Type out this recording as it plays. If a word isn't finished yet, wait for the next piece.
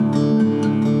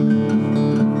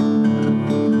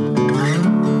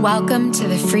Welcome to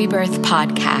the Free Birth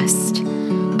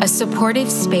Podcast, a supportive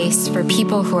space for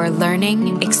people who are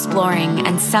learning, exploring,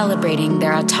 and celebrating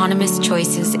their autonomous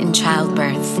choices in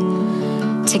childbirth.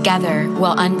 Together,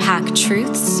 we'll unpack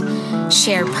truths,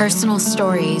 share personal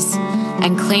stories,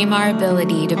 and claim our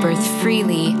ability to birth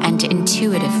freely and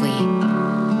intuitively.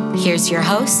 Here's your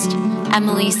host,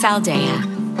 Emily Saldea.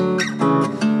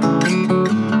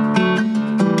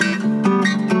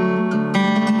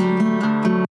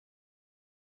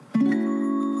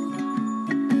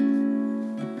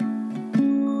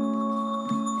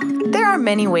 There are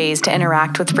many ways to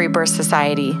interact with Free Birth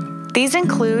Society. These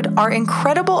include our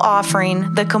incredible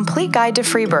offering, The Complete Guide to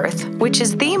Free Birth, which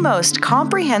is the most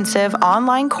comprehensive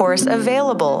online course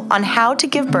available on how to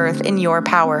give birth in your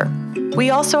power.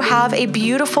 We also have a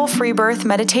beautiful free birth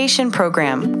meditation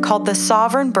program called the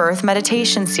Sovereign Birth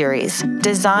Meditation Series,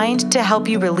 designed to help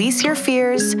you release your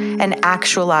fears and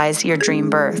actualize your dream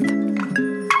birth.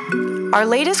 Our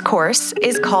latest course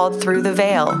is called Through the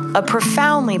Veil, a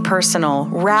profoundly personal,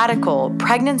 radical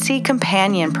pregnancy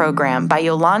companion program by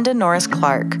Yolanda Norris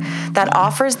Clark that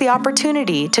offers the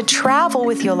opportunity to travel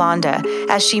with Yolanda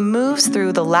as she moves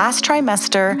through the last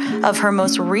trimester of her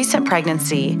most recent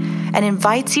pregnancy and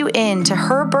invites you into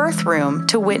her birth room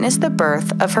to witness the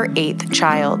birth of her 8th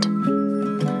child.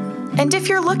 And if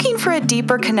you're looking for a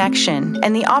deeper connection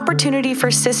and the opportunity for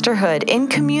sisterhood in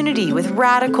community with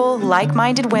radical,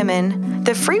 like-minded women,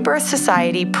 the Free Birth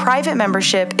Society private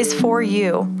membership is for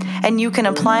you, and you can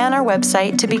apply on our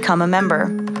website to become a member.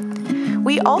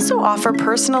 We also offer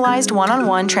personalized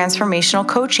one-on-one transformational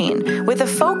coaching with a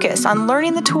focus on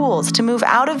learning the tools to move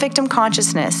out of victim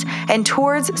consciousness and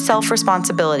towards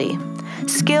self-responsibility.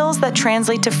 Skills that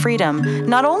translate to freedom,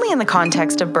 not only in the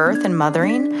context of birth and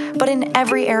mothering, but in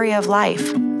every area of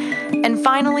life. And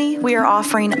finally, we are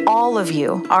offering all of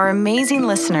you, our amazing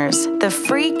listeners, the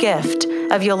free gift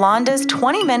of Yolanda's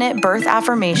 20-minute birth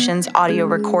affirmations audio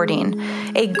recording,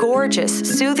 a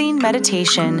gorgeous, soothing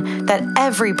meditation that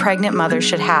every pregnant mother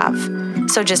should have.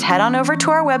 So just head on over to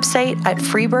our website at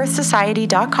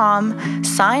freebirthsociety.com,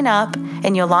 sign up,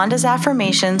 and Yolanda's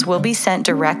affirmations will be sent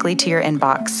directly to your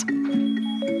inbox.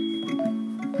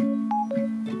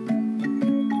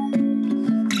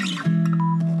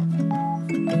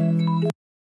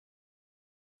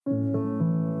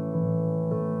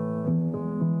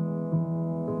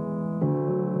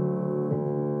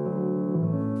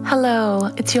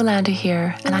 Hello, it's Yolanda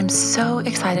here, and I'm so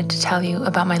excited to tell you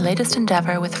about my latest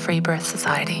endeavor with Free Birth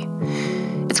Society.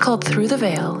 It's called Through the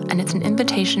Veil, and it's an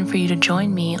invitation for you to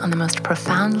join me on the most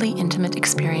profoundly intimate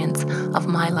experience of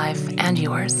my life and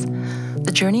yours.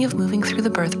 The journey of moving through the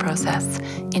birth process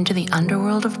into the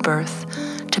underworld of birth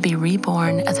to be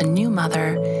reborn as a new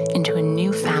mother into a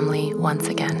new family once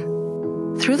again.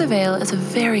 Through the Veil is a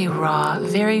very raw,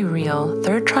 very real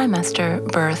third trimester,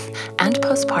 birth, and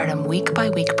postpartum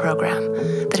week-by-week program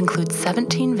that includes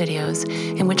 17 videos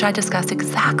in which I discuss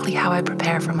exactly how I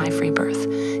prepare for my free birth,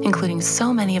 including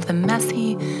so many of the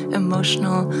messy,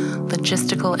 emotional,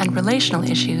 logistical, and relational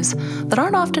issues that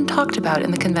aren't often talked about in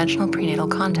the conventional prenatal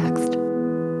context.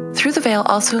 Through the Veil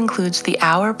also includes the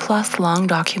hour-plus long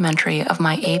documentary of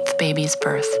my 8th baby's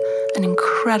birth, an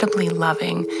incredibly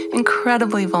loving,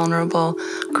 incredibly vulnerable,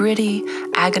 gritty,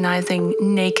 agonizing,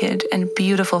 naked, and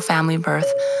beautiful family birth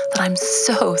that I'm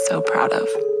so proud of.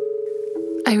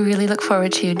 I really look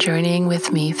forward to you journeying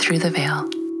with me through the veil.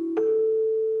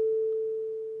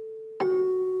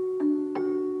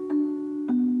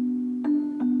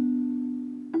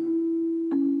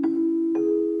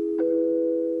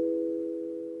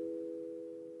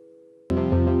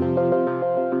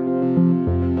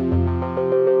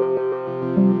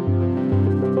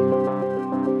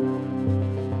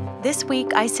 This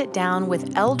week, I sit down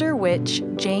with elder witch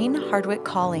Jane Hardwick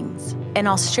Collings, an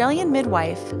Australian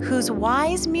midwife whose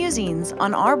wise musings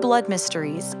on our blood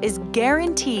mysteries is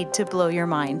guaranteed to blow your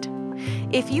mind.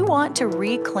 If you want to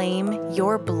reclaim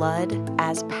your blood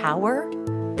as power,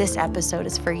 this episode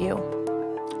is for you.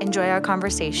 Enjoy our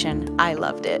conversation. I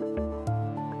loved it.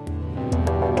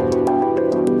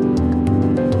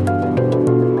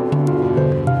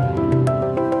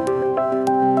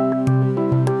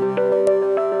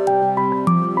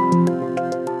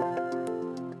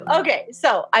 Okay,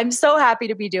 so I'm so happy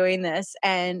to be doing this,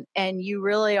 and you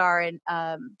really are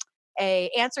a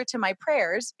answer to my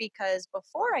prayers, because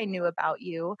before I knew about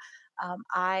you,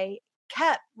 I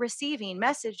kept receiving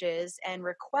messages and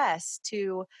requests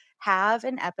to have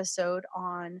an episode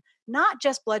on not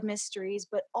just blood mysteries,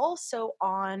 but also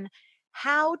on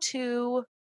how to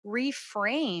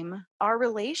reframe our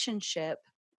relationship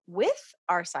with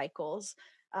our cycles.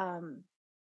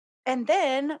 And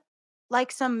then,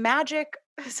 like some magic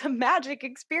a magic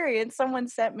experience. Someone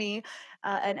sent me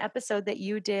an episode that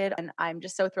you did, and I'm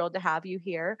just so thrilled to have you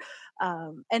here.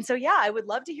 And so, yeah, I would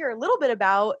love to hear a little bit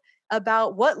about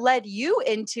what led you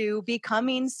into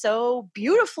becoming so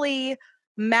beautifully,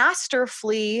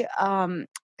 masterfully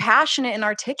passionate and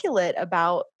articulate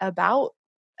about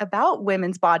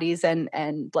women's bodies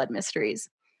and blood mysteries.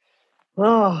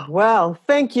 Oh, well,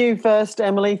 thank you first,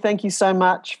 Emily. Thank you so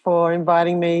much for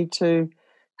inviting me to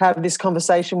have this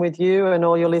conversation with you and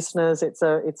all your listeners. It's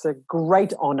a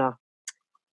great honor.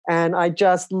 And I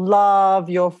just love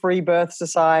your Free Birth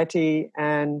Society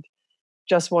and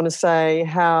just want to say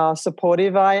how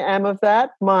supportive I am of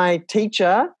that. My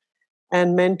teacher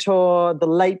and mentor, the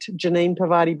late Janine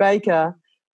Pavati Baker,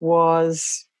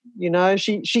 was,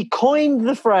 she coined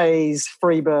the phrase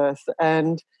free birth,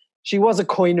 and she was a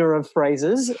coiner of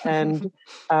phrases, and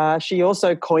she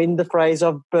also coined the phrase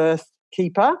of birth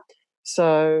keeper.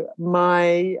 So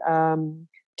my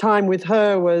time with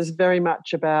her was very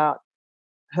much about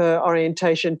her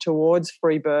orientation towards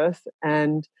free birth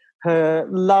and her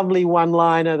lovely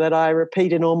one-liner that I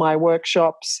repeat in all my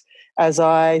workshops as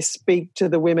I speak to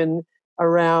the women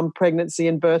around pregnancy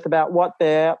and birth about what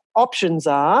their options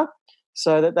are,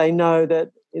 so that they know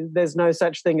that there's no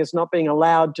such thing as not being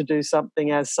allowed to do something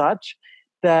as such.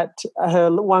 That her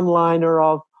one-liner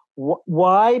of,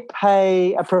 why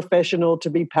pay a professional to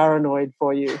be paranoid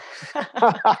for you?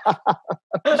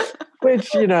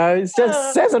 Which, it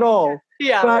just says it all.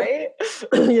 Yeah, but, right?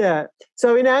 Yeah.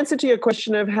 So in answer to your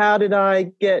question of how did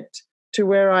I get to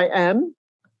where I am,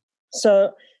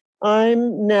 so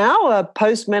I'm now a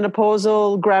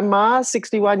postmenopausal grandma,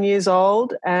 61 years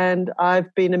old, and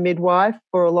I've been a midwife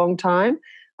for a long time.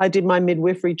 I did my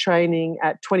midwifery training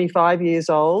at 25 years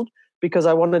old because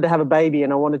I wanted to have a baby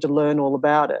and I wanted to learn all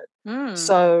about it.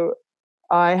 So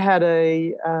I had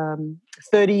 30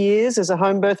 years as a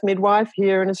home birth midwife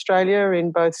here in Australia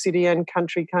in both city and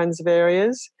country kinds of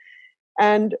areas.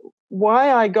 And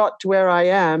why I got to where I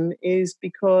am is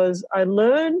because I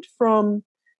learned from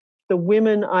the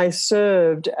women I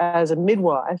served as a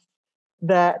midwife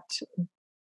that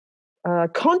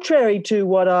contrary to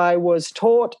what I was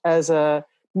taught as a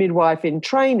midwife in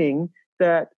training,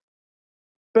 that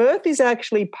birth is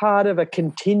actually part of a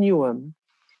continuum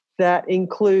that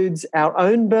includes our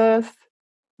own birth,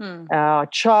 our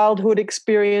childhood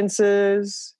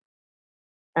experiences,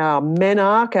 our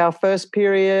menarche, our first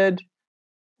period,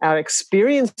 our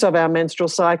experience of our menstrual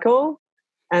cycle,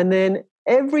 and then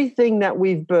everything that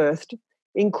we've birthed,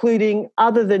 including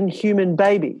other than human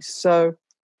babies. So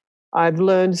I've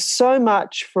learned so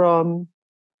much from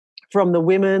the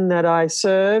women that I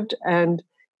served, and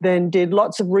then did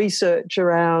lots of research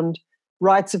around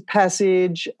rites of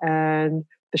passage and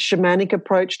the shamanic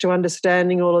approach to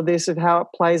understanding all of this, of how it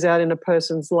plays out in a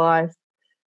person's life.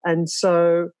 And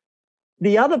so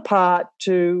the other part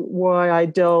to why I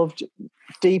delved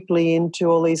deeply into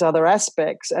all these other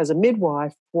aspects as a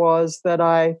midwife was that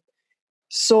I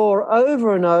saw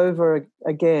over and over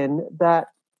again that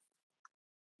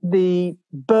the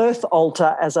birth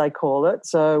altar, as I call it,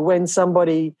 so when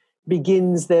somebody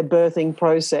begins their birthing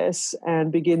process and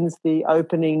begins the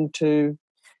opening to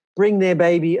bring their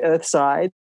baby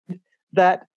earthside,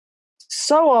 that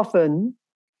so often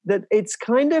that it's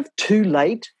kind of too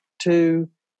late to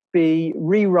be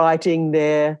rewriting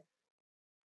their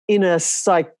inner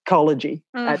psychology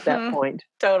at that point.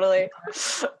 Totally.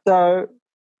 So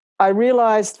I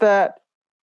realized that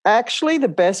actually the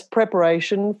best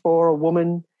preparation for a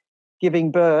woman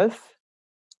giving birth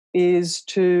is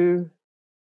to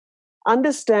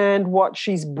understand what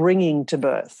she's bringing to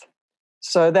birth.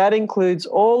 So that includes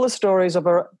all the stories of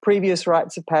her previous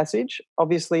rites of passage,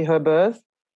 obviously her birth,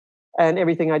 and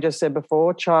everything I just said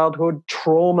before, childhood,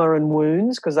 trauma and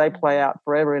wounds, because they play out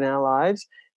forever in our lives,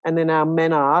 and then our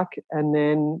menarche, and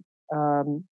then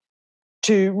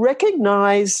to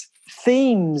recognize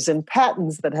themes and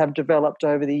patterns that have developed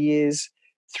over the years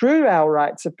through our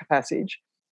rites of passage.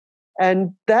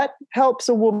 And that helps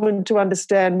a woman to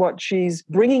understand what she's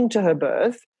bringing to her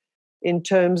birth in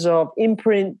terms of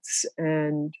imprints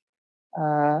and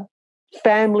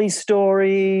family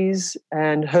stories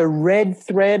and her red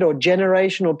thread or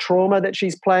generational trauma that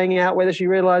she's playing out, whether she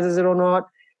realizes it or not,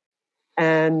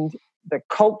 and the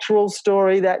cultural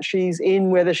story that she's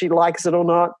in, whether she likes it or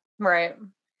not. Right.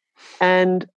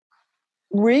 And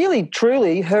really,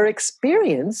 truly, her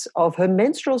experience of her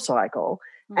menstrual cycle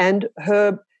and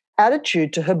her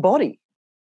attitude to her body.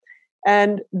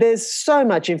 And there's so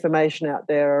much information out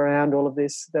there around all of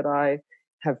this that I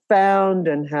have found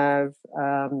and have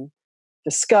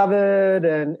discovered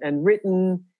and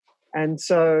written. And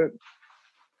so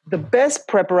the best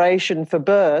preparation for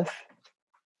birth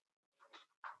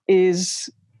is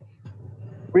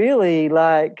really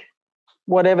like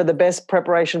whatever the best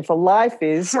preparation for life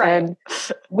is. Right. And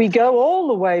we go all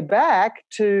the way back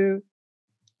to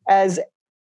as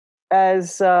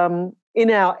in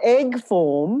our egg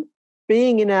form,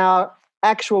 being in our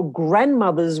actual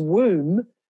grandmother's womb,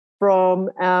 from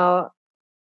our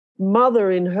mother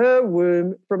in her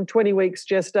womb from 20 weeks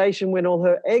gestation when all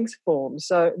her eggs form.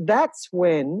 So that's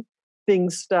when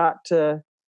things start to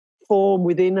form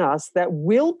within us that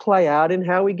will play out in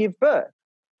how we give birth.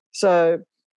 So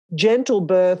gentle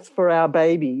birth for our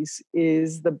babies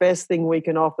is the best thing we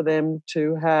can offer them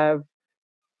to have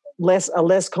a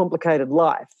less complicated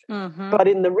life. Mm-hmm. But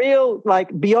in the real,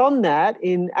 like beyond that,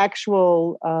 in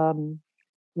actual,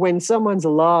 when someone's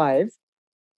alive,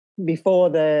 before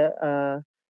they're,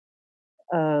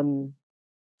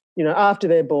 after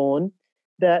they're born,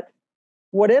 that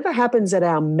whatever happens at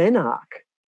our menarche,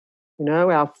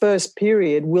 our first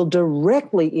period, will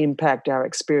directly impact our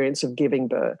experience of giving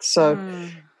birth. So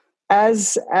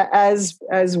as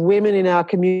women in our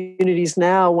communities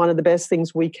now, one of the best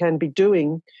things we can be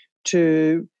doing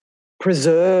to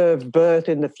preserve birth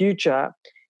in the future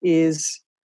is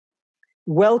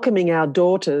welcoming our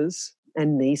daughters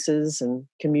and nieces and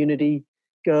community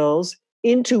girls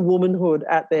into womanhood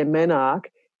at their menarche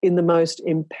in the most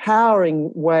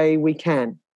empowering way we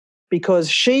can. Because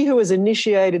she who is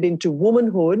initiated into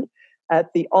womanhood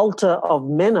at the altar of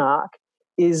menarche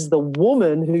is the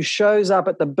woman who shows up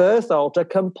at the birth altar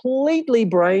completely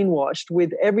brainwashed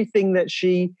with everything that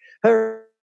her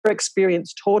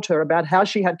experience taught her about how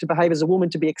she had to behave as a woman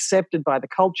to be accepted by the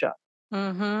culture.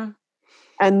 Mm-hmm.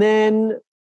 And then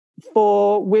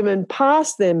for women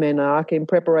past their menarche in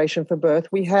preparation for birth,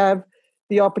 we have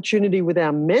the opportunity with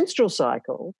our menstrual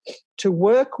cycle to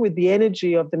work with the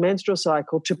energy of the menstrual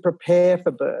cycle to prepare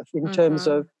for birth in terms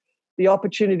of the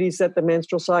opportunities that the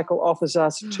menstrual cycle offers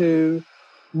us to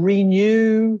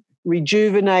renew,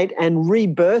 rejuvenate, and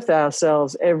rebirth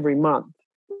ourselves every month.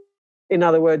 In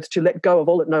other words, to let go of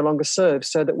all that no longer serves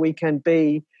so that we can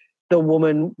be the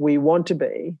woman we want to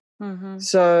be. Mm-hmm.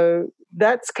 So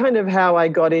that's kind of how I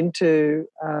got into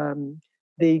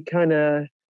the kind of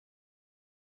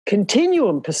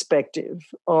continuum perspective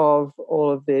of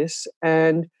all of this.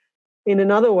 And in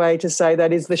another way to say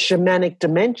that is the shamanic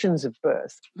dimensions of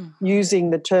birth,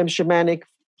 using the term shamanic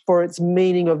for its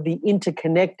meaning of the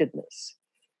interconnectedness.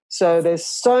 So there's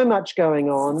so much going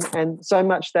on, and so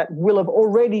much that will have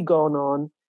already gone on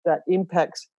that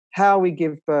impacts how we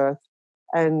give birth.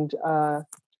 And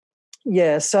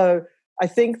so I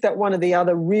think that one of the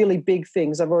other really big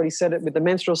things, I've already said it with the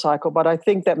menstrual cycle, but I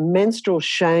think that menstrual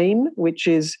shame, which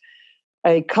is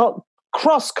a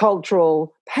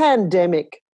cross-cultural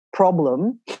pandemic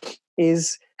problem,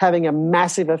 is having a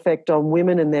massive effect on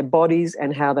women and their bodies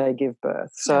and how they give birth.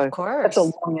 So of course. That's a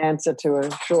long answer to a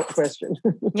short question.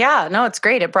 Yeah, no, it's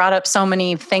great. It brought up so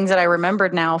many things that I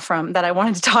remembered now from that I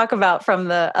wanted to talk about from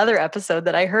the other episode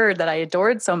that I heard that I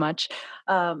adored so much.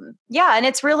 And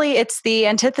it's the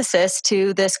antithesis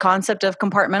to this concept of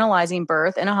compartmentalizing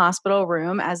birth in a hospital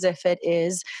room as if it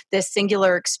is this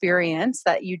singular experience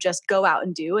that you just go out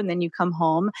and do, and then you come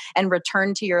home and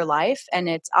return to your life. And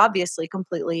it's obviously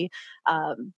completely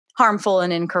harmful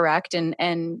and incorrect. And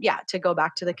to go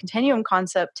back to the continuum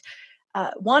concept,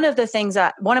 one of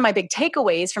my big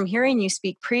takeaways from hearing you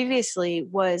speak previously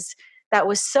was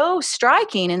so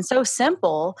striking and so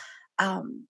simple,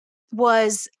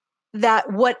 was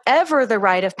that whatever the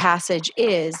rite of passage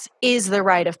is the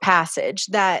rite of passage.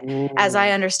 That, as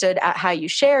I understood how you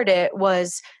shared it,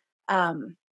 was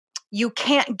you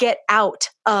can't get out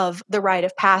of the rite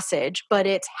of passage, but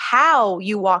it's how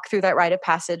you walk through that rite of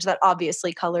passage that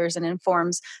obviously colors and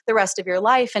informs the rest of your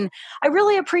life. And I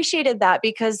really appreciated that,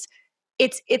 because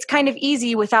it's kind of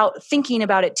easy without thinking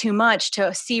about it too much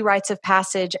to see rites of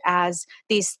passage as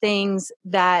these things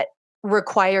that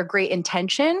require great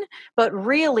intention, but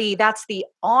really that's the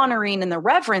honoring and the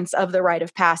reverence of the rite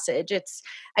of passage.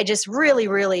 I just really,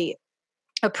 really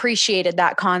appreciated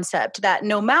that concept, that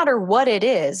no matter what it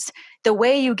is, the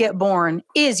way you get born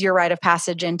is your rite of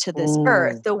passage into this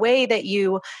earth. The way that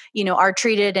you are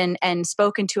treated and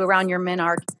spoken to around your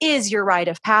menarche is your rite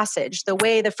of passage. The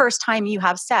way the first time you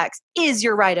have sex is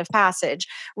your rite of passage,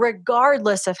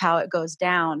 regardless of how it goes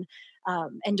down.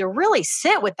 And to really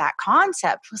sit with that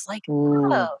concept was like,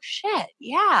 oh shit,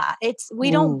 yeah,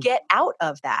 we don't get out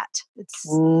of that. It's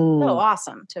so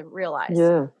awesome to realize.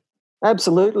 Yeah,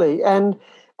 absolutely. And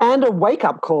a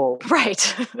wake-up call.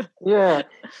 Right. Yeah.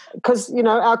 Because,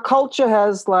 our culture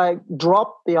has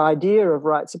dropped the idea of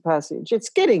rites of passage. It's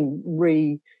getting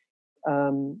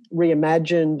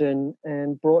reimagined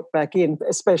and brought back in,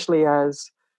 especially as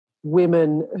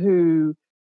women who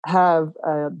have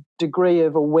a degree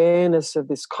of awareness of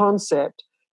this concept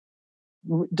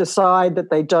decide that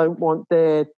they don't want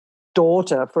their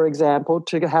daughter, for example,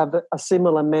 to have a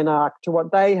similar menarche to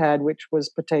what they had, which was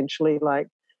potentially like,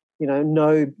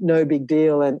 no big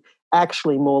deal, and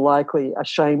actually more likely a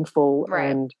shameful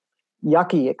and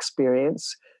yucky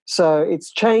experience. So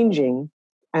it's changing.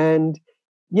 And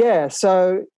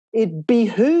so it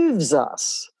behooves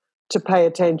us to pay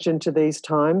attention to these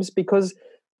times, because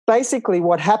basically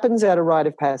what happens out of rite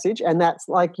of passage, and that's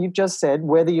like you've just said,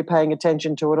 whether you're paying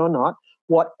attention to it or not,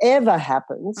 whatever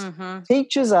happens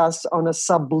teaches us on a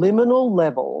subliminal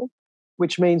level,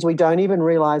 which means we don't even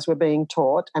realize we're being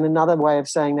taught. And another way of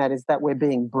saying that is that we're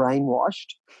being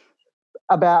brainwashed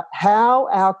about how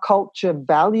our culture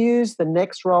values the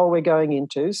next role we're going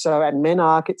into. So at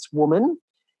menarche, it's woman,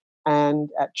 and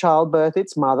at childbirth,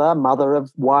 it's mother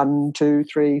of 1, 2,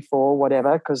 3, 4,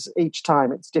 whatever, because each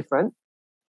time it's different.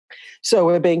 So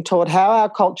we're being taught how our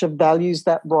culture values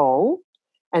that role,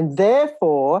 and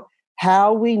therefore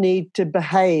how we need to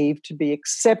behave to be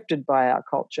accepted by our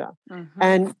culture.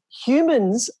 And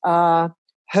humans are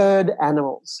herd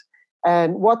animals.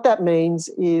 And what that means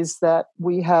is that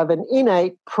we have an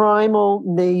innate primal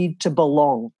need to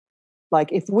belong.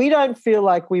 Like if we don't feel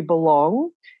like we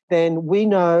belong, then we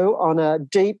know on a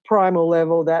deep primal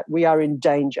level that we are in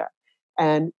danger.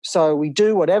 And so we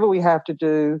do whatever we have to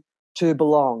do to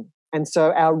belong. And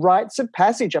so our rites of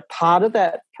passage are part of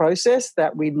that process,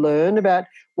 that we learn about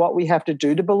what we have to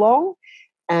do to belong.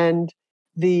 And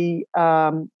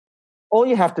all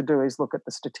you have to do is look at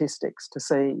the statistics to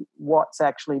see what's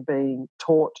actually being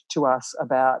taught to us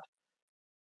about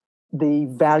the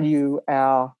value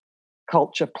our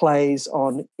culture plays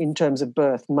on in terms of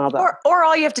birth, mother. Or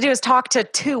all you have to do is talk to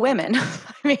 2 women.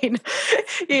 You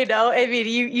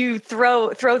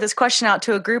throw this question out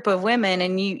to a group of women,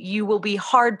 and you will be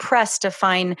hard pressed to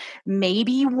find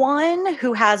maybe one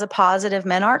who has a positive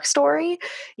menarche story.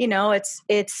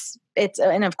 It's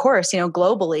and of course,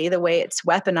 globally, the way it's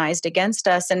weaponized against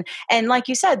us, and like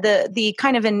you said, the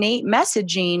kind of innate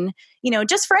messaging,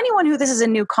 just for anyone who this is a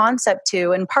new concept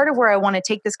to, and part of where I want to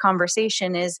take this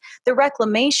conversation is the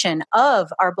reclamation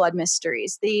of our blood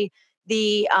mysteries, the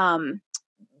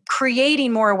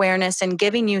creating more awareness and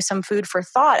giving you some food for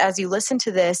thought as you listen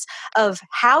to this, of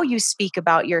how you speak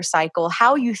about your cycle,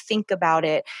 how you think about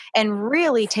it, and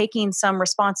really taking some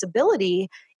responsibility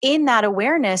in that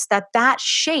awareness that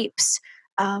shapes,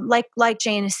 like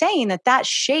Jane is saying, that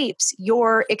shapes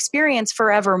your experience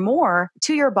forevermore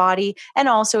to your body. And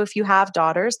also if you have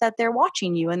daughters, that they're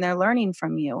watching you and they're learning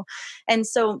from you. And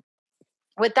so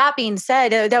with that being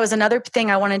said, that was another thing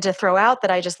I wanted to throw out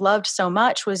that I just loved so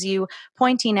much, was you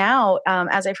pointing out,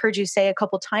 as I've heard you say a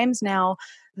couple times now,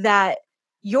 that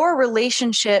your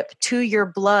relationship to your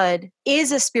blood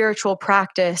is a spiritual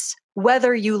practice,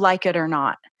 whether you like it or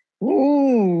not.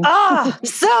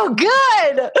 So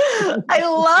good. I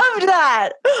loved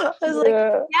that. I was like,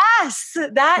 yes,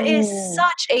 that is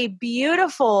such a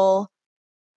beautiful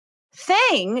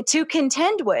thing to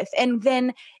contend with. And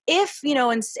then if,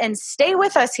 and stay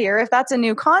with us here, if that's a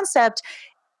new concept,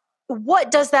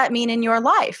 what does that mean in your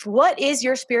life? What is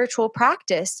your spiritual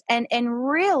practice? And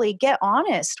really get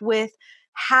honest with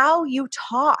how you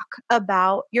talk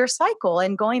about your cycle.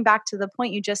 And going back to the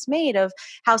point you just made of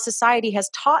how society has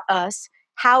taught us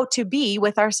how to be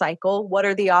with our cycle. What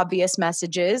are the obvious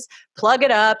messages? Plug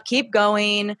it up, keep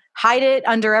going, hide it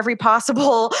under every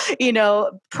possible,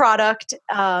 product,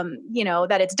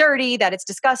 that it's dirty, that it's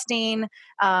disgusting.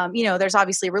 There's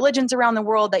obviously religions around the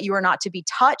world that you are not to be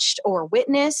touched or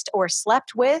witnessed or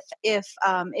slept with if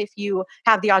you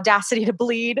have the audacity to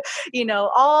bleed,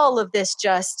 all of this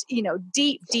just,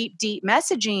 deep, deep, deep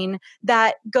messaging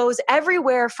that goes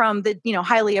everywhere from the,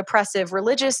 highly oppressive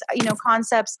religious,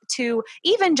 concepts to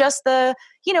even just the,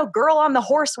 girl on the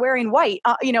horse wearing white,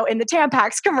 in the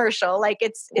Tampax commercial. Like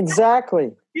it's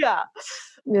exactly. Yeah.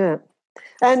 Yeah.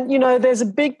 And, there's a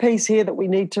big piece here that we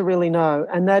need to really know,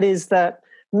 and that is that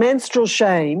menstrual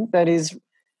shame, that is,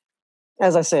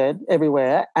 as I said,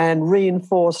 everywhere, and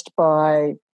reinforced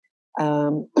by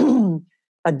a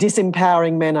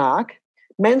disempowering menarche,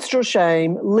 menstrual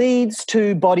shame leads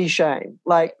to body shame,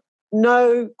 like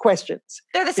no questions.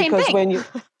 They're the same thing.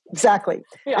 Exactly.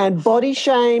 Yeah. And body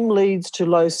shame leads to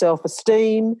low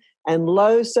self-esteem, and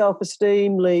low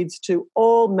self-esteem leads to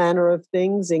all manner of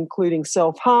things, including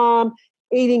self-harm,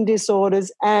 eating disorders,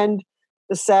 and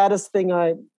the saddest thing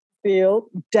I feel,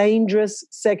 dangerous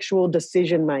sexual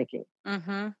decision-making.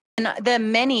 Mm-hmm. And the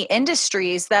many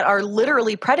industries that are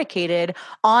literally predicated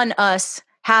on us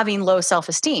having low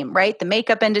self-esteem, right? The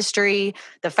makeup industry,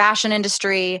 the fashion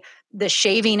industry, the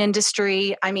shaving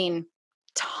industry. I mean,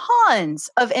 tons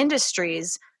of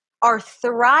industries are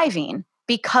thriving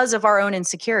because of our own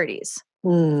insecurities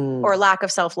or lack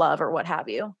of self-love or what have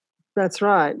you. That's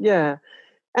right. Yeah.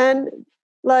 And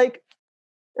like,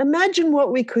 imagine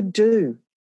what we could do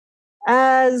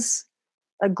as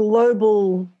a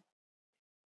global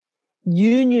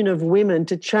union of women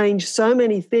to change so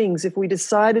many things if we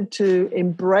decided to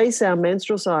embrace our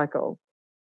menstrual cycle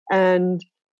and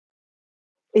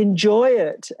enjoy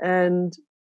it and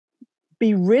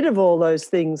be rid of all those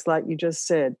things like you just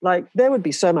said. Like, there would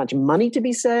be so much money to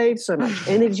be saved, so much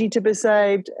energy to be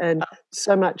saved, and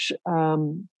so much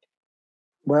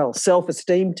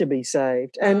self-esteem to be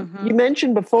saved. And you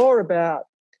mentioned before about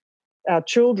our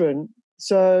children,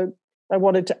 so I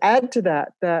wanted to add to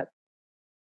that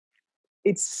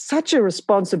it's such a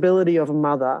responsibility of a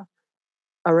mother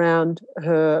around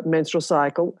her menstrual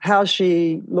cycle, how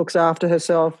she looks after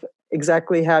herself,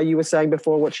 exactly how you were saying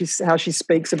before, how she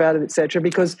speaks about it, etc.,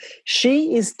 because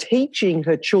she is teaching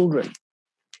her children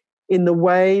in the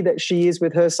way that she is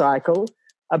with her cycle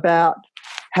about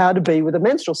how to be with a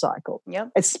menstrual cycle.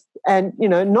 Yep. And,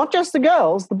 not just the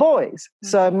girls, the boys.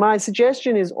 So my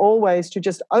suggestion is always to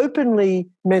just openly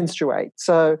menstruate,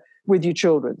 so with your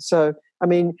children. So, I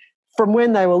mean, from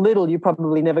when they were little, you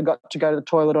probably never got to go to the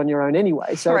toilet on your own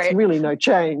anyway, so It's really no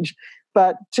change.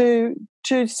 But to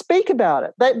speak about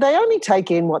it, they only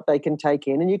take in what they can take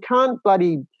in, and you can't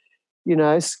bloody,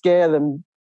 scare them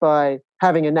by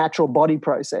having a natural body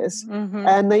process.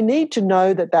 And they need to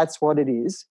know that that's what it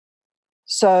is.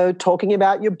 So talking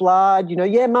about your blood,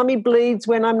 mummy bleeds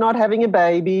when I'm not having a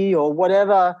baby, or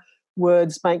whatever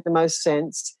words make the most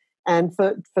sense. And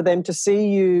for them to see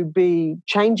you be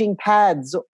changing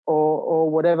pads or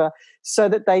whatever, so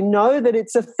that they know that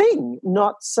it's a thing,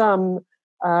 not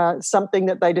something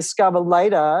that they discover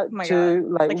later like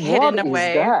hidden what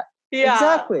away. Is that? Yeah.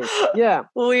 Exactly. Yeah.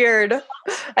 Weird.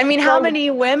 I mean, how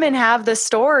many women have the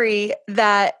story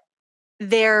that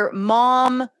their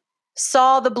mom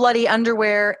saw the bloody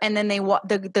underwear, and then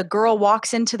the girl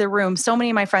walks into the room. So many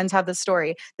of my friends have this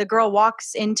story. The girl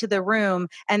walks into the room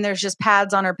and there's just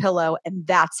pads on her pillow, and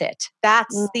that's it.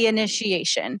 That's the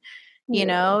initiation,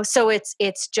 So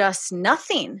it's just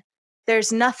nothing.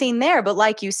 There's nothing there. But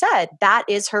like you said, that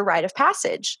is her rite of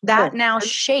passage. That now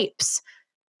shapes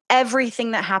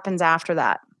everything that happens after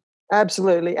that.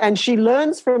 Absolutely. And she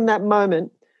learns from that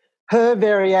moment, her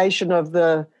variation of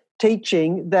the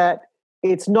teaching, that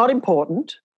it's not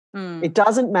important, it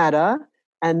doesn't matter,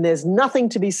 and there's nothing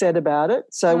to be said about it.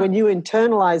 So when you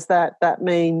internalize that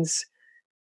means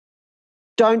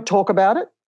don't talk about it.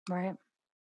 Right.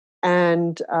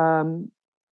 And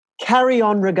carry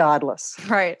on regardless.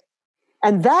 Right.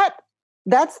 And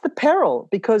that's the peril,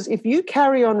 because if you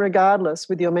carry on regardless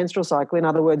with your menstrual cycle, in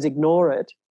other words, ignore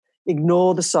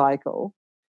the cycle,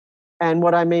 and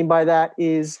what I mean by that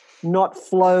is not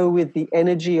flow with the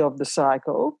energy of the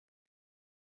cycle,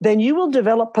 then you will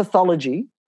develop pathology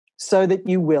so that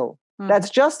you will. That's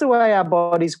just the way our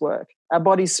bodies work. Our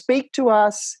bodies speak to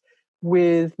us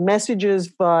with messages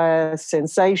via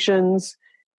sensations,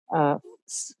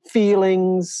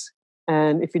 feelings,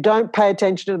 and if you don't pay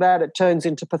attention to that, it turns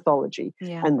into pathology.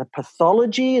 Yeah. And the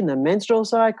pathology in the menstrual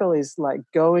cycle is like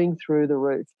going through the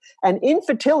roof. And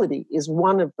infertility is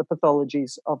one of the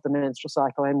pathologies of the menstrual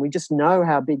cycle, and we just know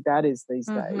how big that is these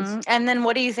days. And then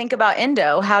what do you think about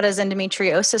endo? How does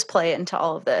endometriosis play into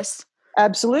all of this?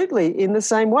 Absolutely, in the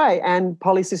same way. And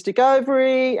polycystic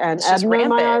ovary and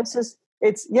adenomyosis.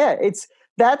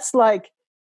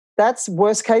 That's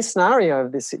worst case scenario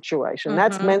of this situation.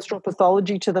 That's menstrual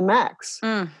pathology to the max.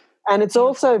 And it's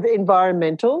also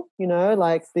environmental,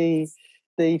 like the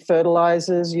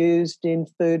fertilizers used in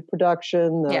food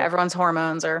production. Everyone's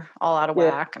hormones are all out of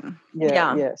whack. And,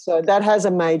 So that has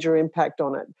a major impact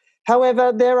on it.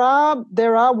 However, there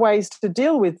are ways to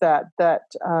deal with that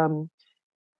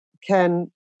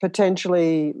can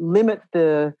potentially limit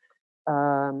the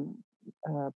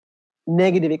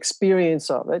negative experience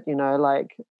of it,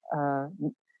 like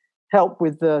help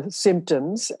with the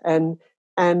symptoms and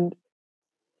an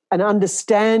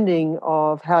understanding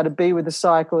of how to be with the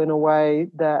cycle in a way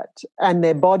and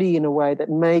their body in a way that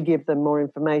may give them more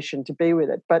information to be with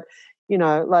it. But,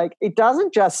 it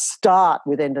doesn't just start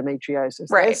with endometriosis.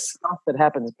 Right. There's stuff that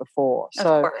happens before. Of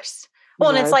course. Well,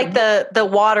 and it's like the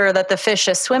water that the fish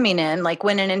is swimming in. Like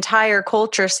when an entire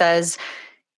culture says,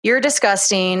 you're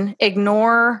disgusting,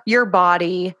 ignore your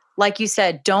body. Like you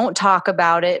said, don't talk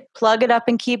about it, plug it up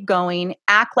and keep going,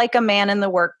 act like a man in the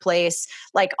workplace,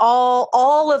 like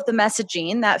all of the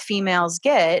messaging that females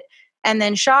get. And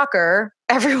then shocker,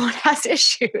 everyone has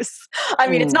issues. I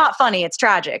mean, it's not funny. It's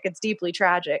tragic. It's deeply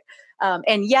tragic.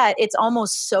 And yet it's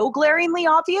almost so glaringly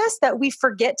obvious that we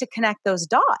forget to connect those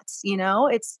dots. You know,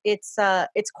 it's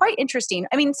quite interesting.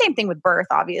 I mean, same thing with birth,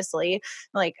 obviously.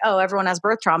 Like, oh, everyone has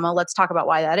birth trauma. Let's talk about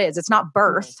why that is. It's not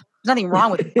birth. There's nothing wrong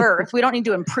with birth. We don't need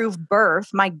to improve birth.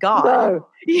 My God. No,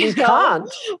 we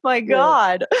can't. My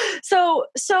God. So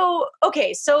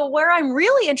okay. So where I'm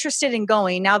really interested in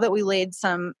going, now that we laid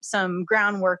some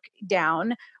groundwork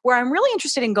down, where I'm really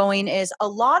interested in going is a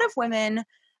lot of women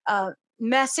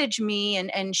message me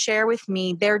and share with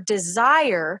me their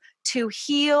desire to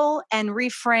heal and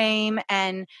reframe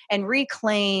and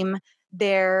reclaim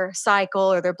their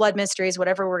cycle or their blood mysteries,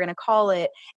 whatever we're going to call it,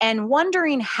 and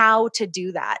wondering how to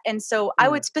do that. And so I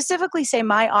would specifically say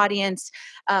my audience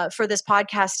for this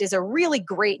podcast is a really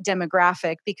great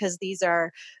demographic, because these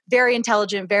are very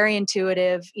intelligent, very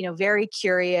intuitive, you know, very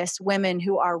curious women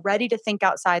who are ready to think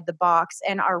outside the box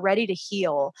and are ready to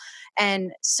heal.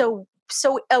 And so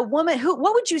a woman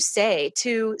what would you say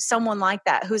to someone like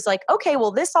that, who's like, okay,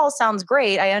 well, this all sounds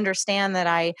great. I understand that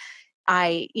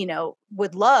I, you know,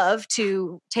 would love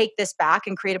to take this back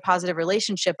and create a positive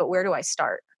relationship, but where do I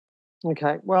start?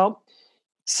 Okay. Well,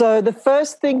 so the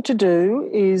first thing to do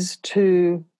is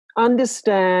to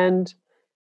understand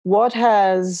what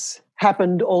has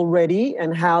happened already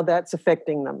and how that's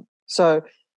affecting them. So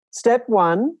step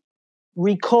one,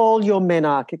 recall your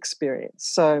menarche experience.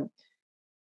 So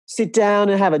sit down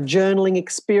and have a journaling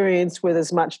experience with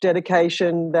as much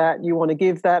dedication that you want to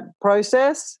give that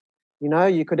process. You know,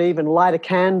 you could even light a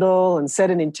candle and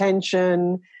set an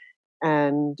intention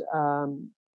and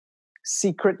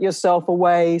secret yourself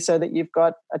away so that you've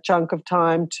got a chunk of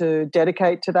time to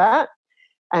dedicate to that,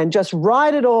 and just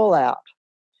write it all out.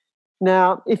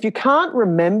 Now, if you can't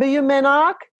remember your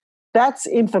menarche, that's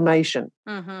information.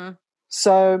 Mm-hmm.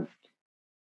 So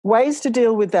ways to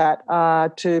deal with that are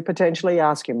to potentially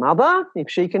ask your mother if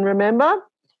she can remember,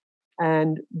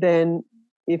 and then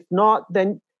if not,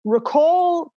 then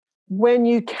recall when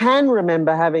you can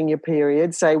remember having your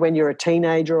period, say when you're a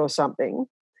teenager or something,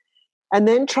 and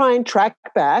then try and track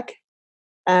back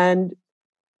and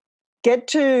get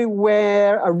to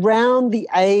where around the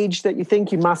age that you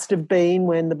think you must have been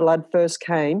when the blood first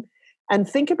came, and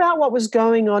think about what was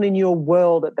going on in your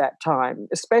world at that time,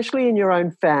 especially in your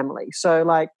own family. So,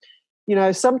 like, you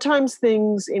know, sometimes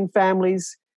things in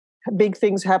families, big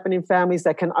things happen in families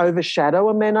that can overshadow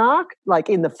a menarche, like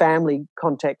in the family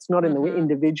context, not in the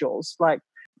individuals. Like,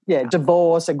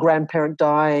 divorce, a grandparent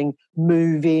dying,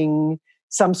 moving,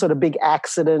 some sort of big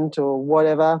accident or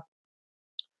whatever,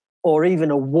 or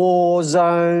even a war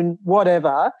zone,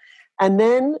 whatever. And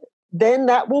then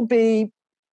that will be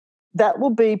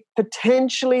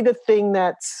potentially the thing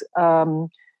that's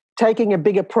taking a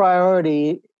bigger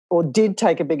priority, or did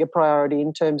take a bigger priority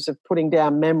in terms of putting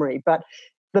down memory. But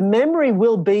the memory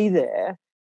will be there,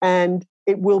 and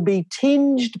it will be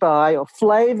tinged by or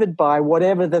flavored by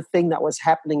whatever the thing that was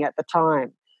happening at the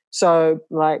time. So,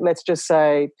 like, let's just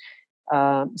say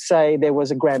there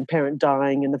was a grandparent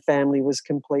dying and the family was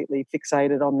completely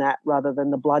fixated on that rather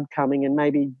than the blood coming, and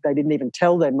maybe they didn't even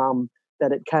tell their mum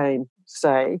that it came,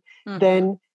 say,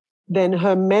 then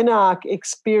her menarche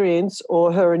experience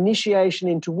or her initiation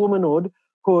into womanhood,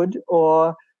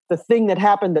 or the thing that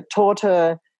happened that taught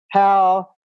her how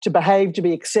to behave to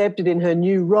be accepted in her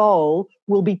new role,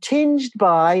 will be tinged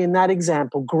by, in that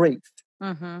example, grief.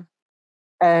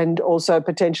 And also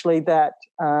potentially that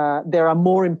there are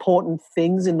more important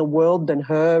things in the world than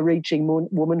her reaching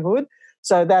womanhood.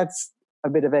 So that's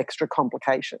a bit of extra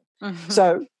complication.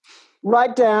 So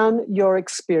write down your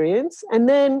experience and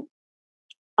then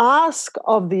ask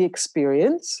of the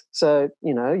experience, so,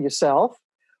 you know, yourself,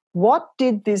 what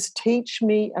did this teach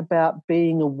me about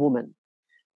being a woman?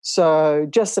 So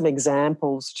just some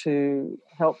examples to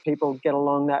help people get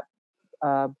along that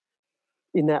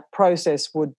in that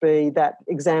process would be that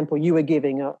example you were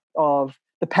giving of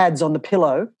the pads on the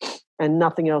pillow and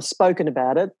nothing else spoken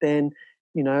about it. Then,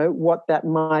 you know, what that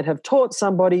might have taught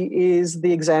somebody is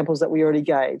the examples that we already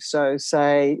gave. So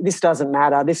say, this doesn't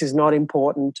matter, this is not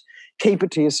important, keep it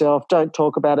to yourself, don't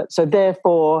talk about it. So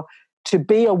therefore, to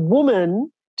be a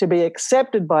woman, to be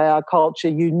accepted by our culture,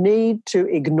 you need to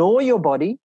ignore your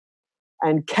body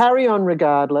and carry on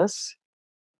regardless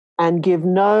and give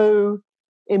no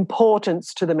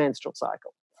importance to the menstrual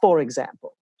cycle, for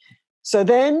example. So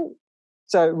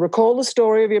recall the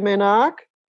story of your menarche,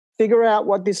 figure out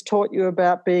what this taught you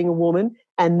about being a woman,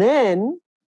 and then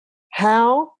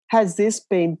how has this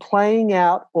been playing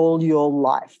out all your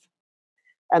life?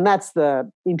 And that's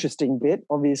the interesting bit,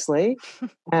 obviously.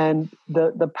 And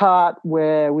the part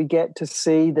where we get to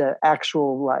see the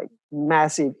actual like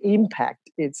massive impact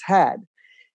it's had.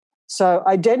 So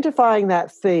identifying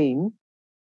that theme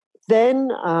then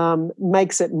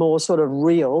makes it more sort of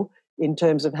real in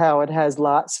terms of how it has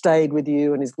stayed with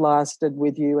you and is lasted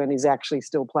with you and is actually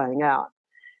still playing out.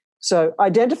 So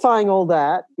identifying all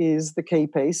that is the key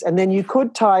piece. And then you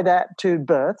could tie that to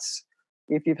births,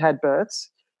 if you've had births,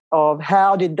 of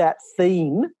how did that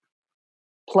theme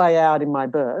play out in my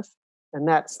birth. And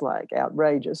that's like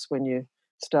outrageous when you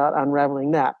start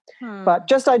unraveling that. But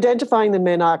just identifying the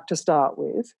menarche to start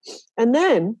with. And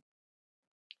then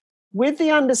with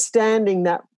the understanding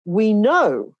that we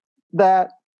know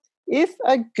that if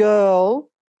a girl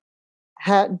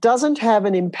doesn't have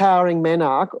an empowering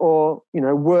menarche or,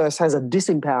 worse, has a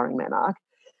disempowering menarche,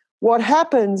 what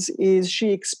happens is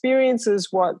she experiences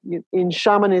what in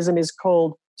shamanism is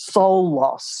called soul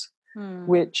loss,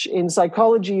 which in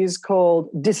psychology is called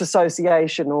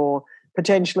disassociation, or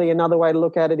potentially another way to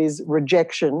look at it is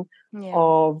rejection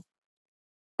of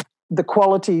the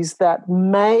qualities that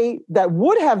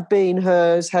would have been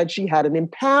hers had she had an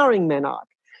empowering menarche.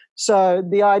 So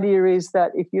the idea is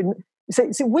that if you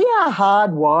see, we are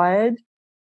hardwired.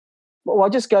 Well, I'll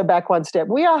just go back one step.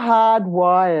 We are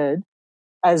hardwired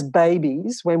as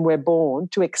babies when we're born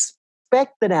to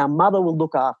expect that our mother will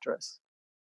look after us.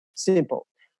 Simple.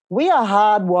 We are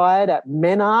hardwired at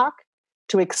menarche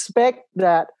to expect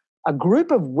that a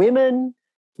group of women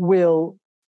will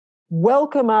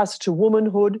welcome us to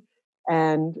womanhood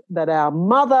and that our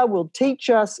mother will teach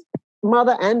us,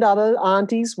 mother and other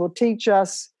aunties will teach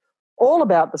us all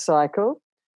about the cycle,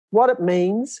 what it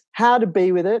means, how to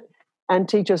be with it, and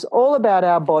teach us all about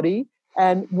our body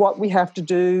and what we have to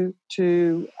do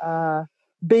to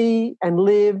be and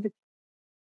live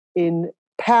in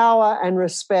power and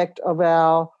respect of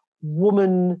our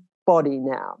woman body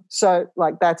now. So,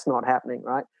 like, that's not happening,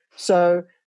 right? So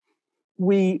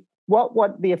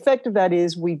what the effect of that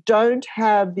is, we don't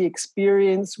have the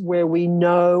experience where we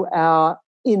know our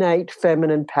innate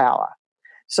feminine power.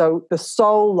 So the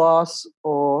soul loss,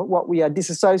 or what we are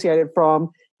disassociated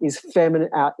from, is feminine,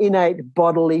 our innate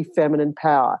bodily feminine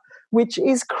power, which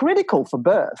is critical for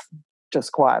birth,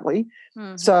 just quietly.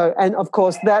 Mm-hmm. So, and of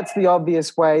course, that's the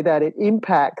obvious way that it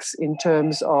impacts in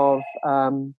terms of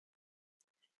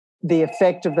the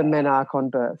effect of the menarche on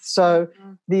birth. So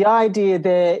the idea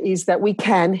there is that we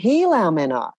can heal our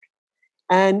menarche.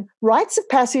 And rites of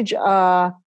passage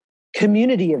are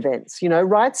community events.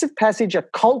 Rites of passage are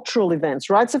cultural events.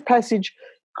 Rites of passage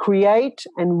create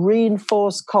and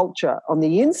reinforce culture on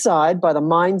the inside by the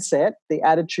mindset, the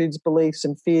attitudes, beliefs,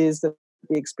 and fears that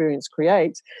the experience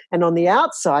creates, and on the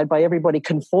outside by everybody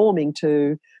conforming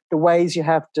to the ways you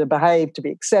have to behave to be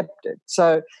accepted.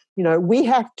 So, we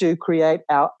have to create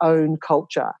our own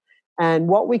culture. And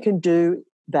what we can do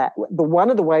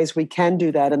one of the ways we can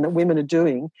do that, and that women are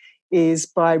doing, is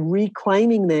by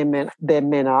reclaiming their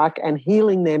menarche and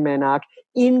healing their menarche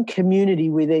in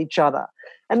community with each other.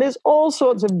 And there's all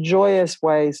sorts of joyous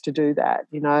ways to do that.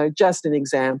 Just an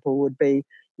example would be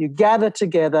you gather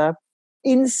together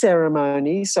in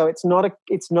ceremony. So it's not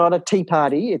a tea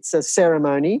party, it's a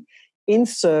ceremony in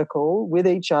circle with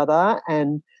each other,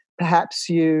 and perhaps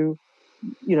you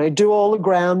do all the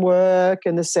groundwork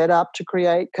and the setup to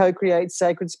co-create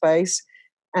sacred space.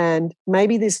 And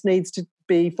maybe this needs to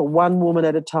be for one woman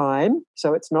at a time,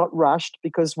 so it's not rushed,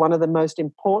 because one of the most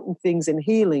important things in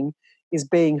healing is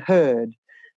being heard.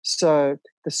 So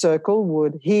the circle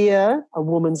would hear a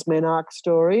woman's menarche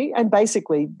story and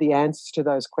basically the answers to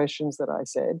those questions that I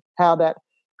said, how that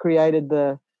created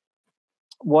the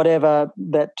whatever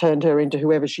that turned her into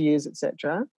whoever she is,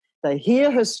 etc. They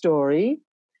hear her story,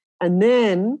 and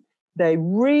then they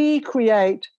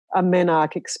recreate a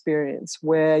menarche experience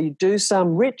where you do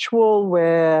some ritual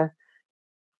where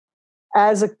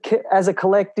as a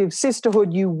collective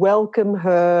sisterhood, you welcome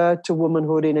her to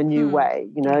womanhood in a new way.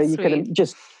 You can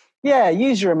just,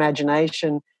 use your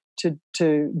imagination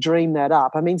to dream that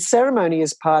up. I mean, ceremony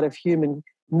is part of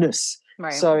humanness,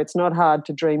 right. So it's not hard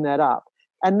to dream that up.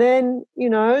 And then,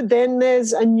 then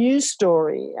there's a new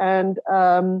story. And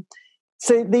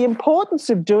so the importance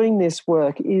of doing this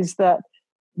work is that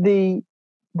the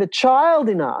child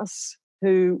in us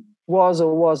who was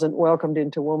or wasn't welcomed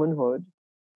into womanhood,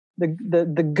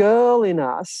 the girl in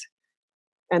us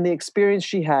and the experience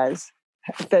she had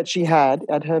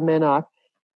at her menarche,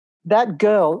 that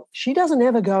girl, she doesn't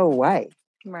ever go away.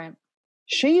 Right.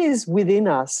 She is within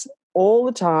us all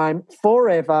the time,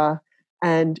 forever,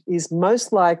 and is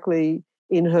most likely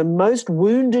in her most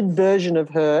wounded version of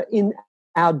her in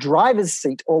our driver's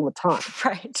seat all the time.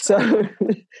 Right. So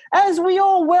as we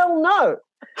all well know.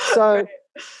 So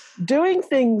doing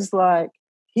things like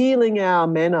healing our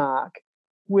menarche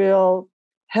will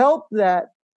help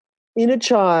that inner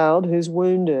child who's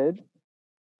wounded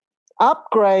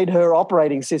upgrade her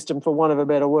operating system, for want of a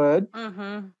better word,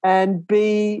 and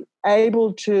be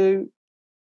able to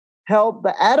help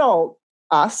the adult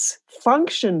us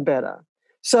function better.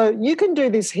 So you can do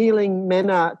this healing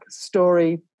menarche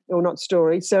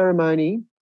ceremony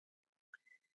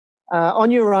on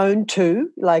your own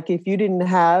too. Like if you didn't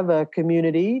have a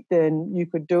community, then you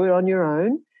could do it on your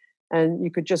own, and you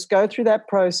could just go through that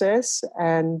process.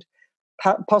 And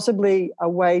possibly a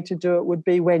way to do it would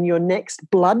be when your next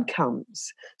blood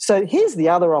comes. So here's the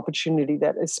other opportunity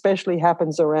that especially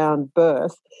happens around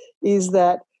birth, is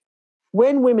that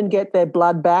when women get their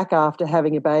blood back after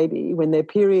having a baby, when their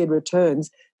period returns,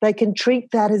 they can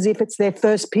treat that as if it's their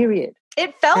first period.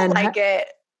 It felt like it.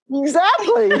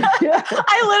 Exactly. Yeah.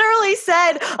 I literally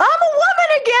said, I'm a woman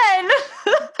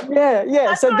again. Yeah.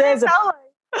 That's So what there's it felt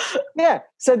like. Yeah.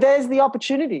 So there's the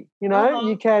opportunity, you know,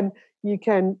 you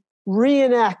can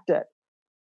reenact it.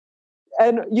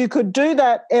 And you could do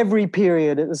that every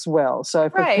period as well. So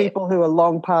for people who are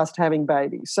long past having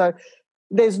babies. So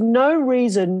there's no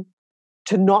reason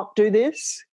to not do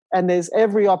this, and there's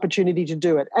every opportunity to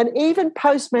do it. And even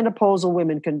postmenopausal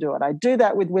women can do it. I do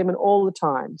that with women all the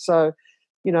time. So,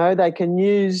 you know, they can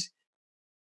use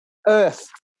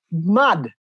earth, mud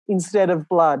instead of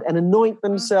blood, and anoint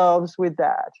themselves with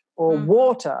that, or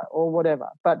water or whatever.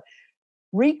 But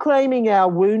reclaiming our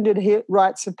wounded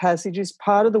rites of passage is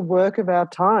part of the work of our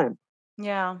time.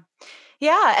 Yeah.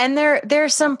 Yeah. And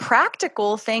there's some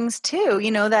practical things too,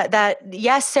 you know, that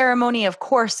yes, ceremony, of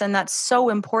course, and that's so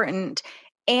important.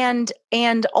 And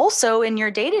also in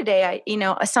your day-to-day, you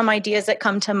know, some ideas that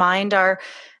come to mind are,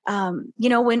 you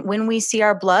know, when we see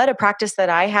our blood, a practice that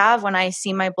I have when I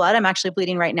see my blood, I'm actually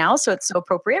bleeding right now, so it's so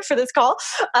appropriate for this call,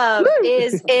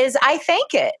 is I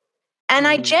thank it. And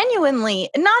I genuinely,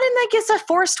 not in, I guess, a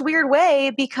forced weird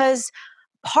way, because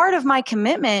part of my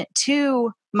commitment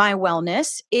to my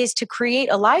wellness is to create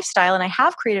a lifestyle, and I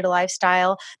have created a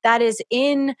lifestyle that is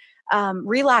in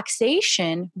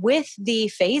relaxation with the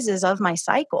phases of my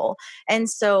cycle. And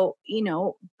so, you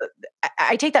know,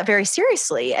 I take that very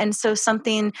seriously. And so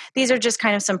these are just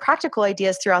kind of some practical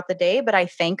ideas throughout the day, but I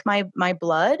thank my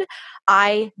blood.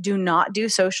 I do not do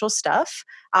social stuff.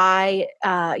 I,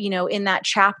 you know, in that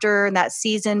chapter, in that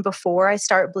season before I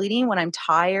start bleeding, when I'm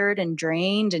tired and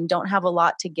drained and don't have a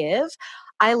lot to give,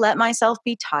 I let myself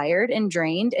be tired and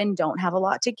drained and don't have a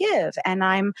lot to give. And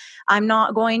I'm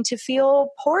not going to feel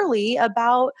poorly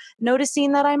about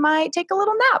noticing that I might take a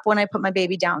little nap when I put my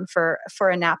baby down for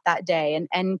a nap that day,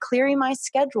 and clearing my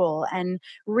schedule and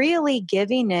really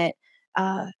giving it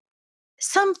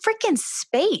some freaking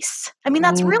space. I mean,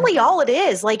 that's really all it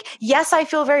is. Like, yes, I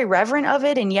feel very reverent of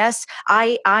it. And yes,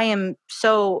 I'm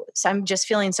just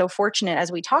feeling so fortunate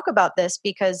as we talk about this,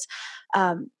 because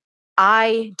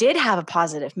I did have a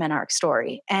positive menarche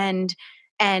story. And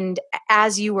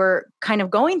as you were kind of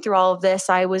going through all of this,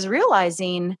 I was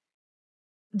realizing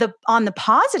on the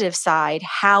positive side,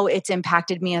 how it's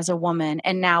impacted me as a woman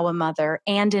and now a mother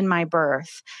and in my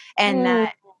birth. And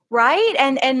that, right.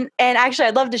 And actually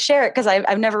I'd love to share it, because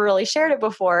I've never really shared it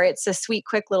before. It's a sweet,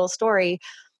 quick little story.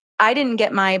 I didn't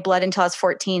get my blood until I was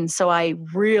 14. So I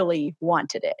really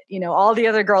wanted it. You know, all the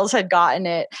other girls had gotten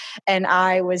it, and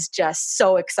I was just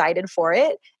so excited for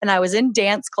it. And I was in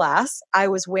dance class. I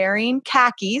was wearing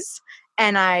khakis,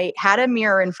 and I had a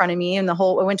mirror in front of me, and I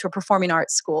went to a performing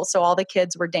arts school. So all the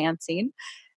kids were dancing,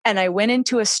 and I went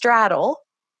into a straddle,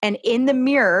 and in the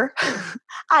mirror,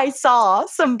 I saw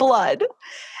some blood.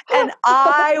 And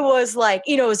I was like,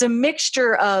 you know, it was a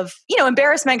mixture of, you know,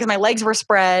 embarrassment because my legs were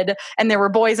spread and there were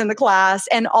boys in the class,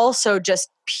 and also just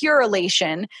pure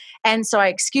elation. And so I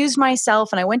excused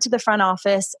myself and I went to the front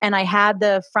office, and I had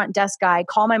the front desk guy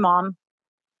call my mom.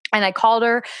 And I called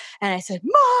her and I said,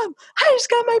 "Mom, I just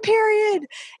got my period."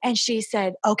 And she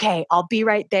said, "Okay, I'll be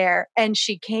right there." And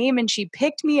she came and she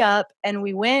picked me up, and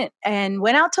we went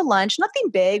out to lunch. Nothing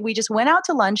big. We just went out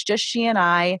to lunch, just she and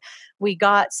I. We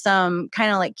got some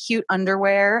kind of like cute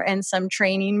underwear and some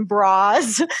training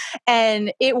bras.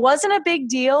 And it wasn't a big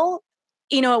deal.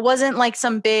 You know, it wasn't like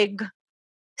some big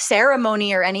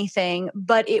ceremony or anything,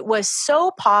 but it was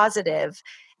so positive.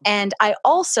 And I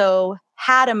also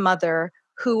had a mother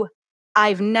who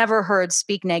I've never heard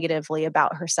speak negatively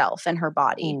about herself and her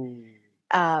body.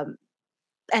 And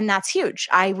that's huge.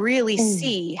 I really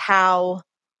see how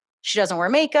she doesn't wear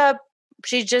makeup.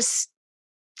 She's just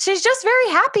very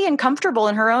happy and comfortable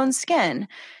in her own skin.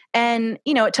 And,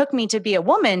 you know, it took me to be a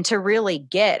woman to really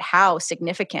get how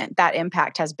significant that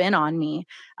impact has been on me.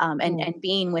 And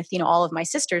being with, you know, all of my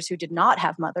sisters who did not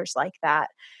have mothers like that.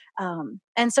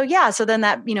 And so, yeah, so then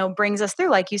that, you know, brings us through,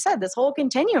 like you said, this whole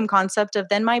continuum concept of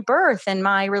then my birth and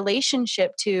my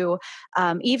relationship to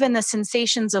even the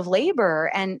sensations of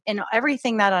labor and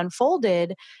everything that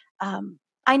unfolded.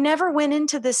 I never went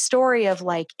into this story of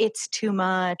like, it's too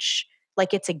much,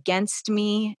 like it's against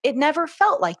me. It never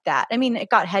felt like that. I mean, it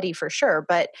got heady for sure,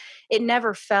 but it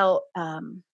never felt,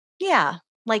 yeah,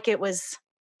 like it was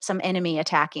some enemy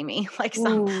attacking me, like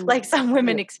some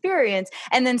women experience.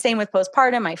 And then same with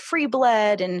postpartum, I free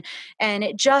bled, and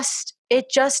it just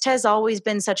has always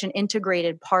been such an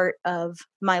integrated part of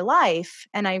my life.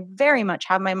 And I very much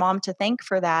have my mom to thank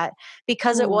for that,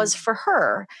 because it was for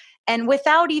her. And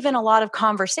without even a lot of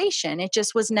conversation, it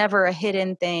just was never a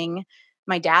hidden thing.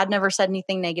 My dad never said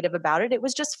anything negative about it. It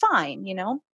was just fine, you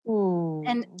know?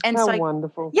 And how so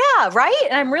wonderful. Yeah, right?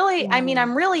 And I'm really, I mean,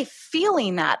 I'm really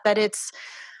feeling that it's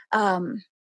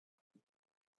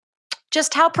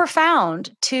just how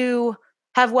profound to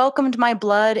have welcomed my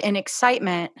blood in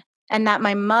excitement, and that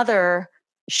my mother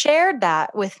shared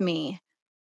that with me,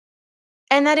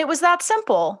 and that it was that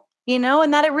simple, you know,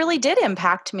 and that it really did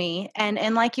impact me.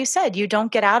 And like you said, you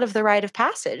don't get out of the rite of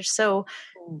passage. So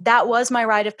that was my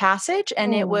rite of passage,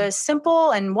 and it was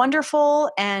simple and wonderful.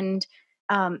 And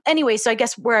anyway, so I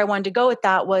guess where I wanted to go with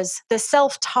that was the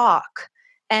self-talk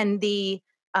and the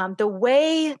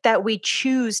way that we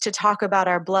choose to talk about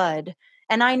our blood.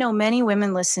 And I know many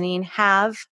women listening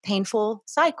have painful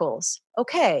cycles.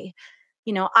 Okay,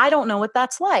 you know, I don't know what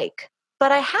that's like,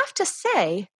 but I have to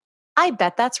say, I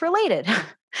bet that's related.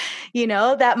 You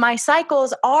know, that my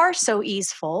cycles are so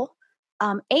easeful,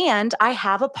 and I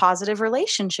have a positive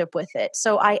relationship with it.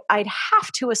 So I'd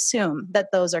have to assume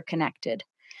that those are connected.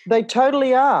 They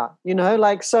totally are, you know,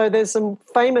 like, so there's some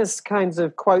famous kinds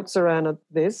of quotes around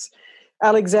this.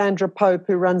 Alexandra Pope,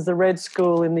 who runs the Red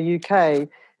School in the UK,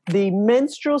 the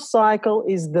menstrual cycle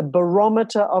is the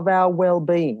barometer of our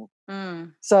well-being.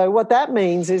 So what that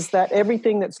means is that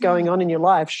everything that's going on in your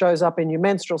life shows up in your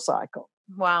menstrual cycle.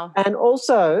 Wow. And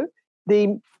also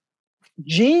the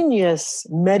genius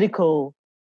medical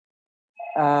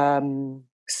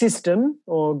system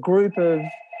or group of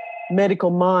medical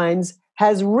minds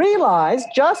has realized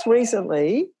just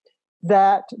recently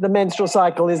that the menstrual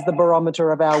cycle is the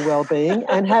barometer of our well-being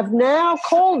and have now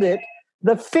called it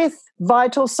the fifth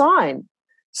vital sign.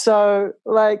 So,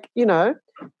 like, you know,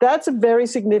 that's a very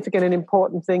significant and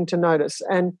important thing to notice.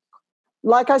 And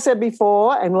like I said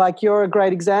before, and like you're a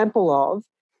great example of,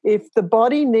 if the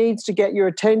body needs to get your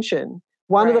attention,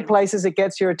 one of the places it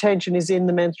gets your attention is in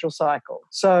the menstrual cycle.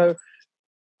 So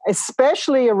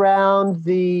especially around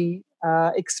the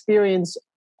experience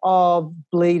of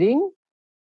bleeding,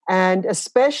 and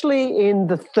especially in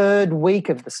the third week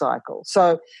of the cycle.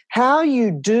 So how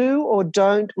you do or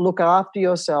don't look after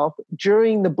yourself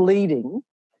during the bleeding,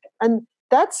 and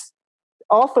that's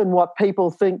often what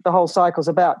people think the whole cycle's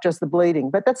about, just the bleeding,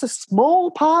 but that's a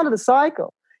small part of the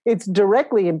cycle. It's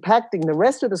directly impacting the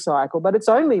rest of the cycle, but it's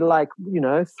only like,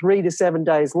 3 to 7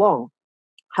 days long.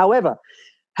 However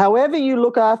you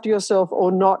look after yourself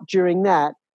or not during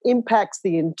that impacts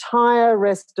the entire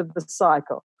rest of the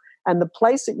cycle. And the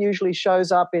place it usually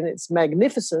shows up in its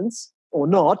magnificence or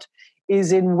not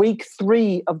is in week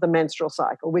 3 of the menstrual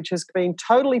cycle, which has been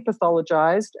totally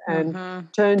pathologized and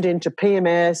turned into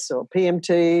PMS or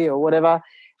PMT or whatever.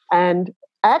 And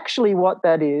actually what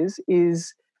that is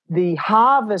the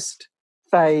harvest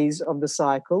phase of the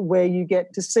cycle, where you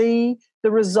get to see the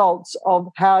results of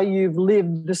how you've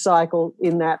lived the cycle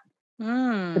in that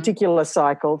particular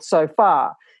cycle so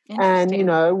far. And,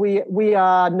 we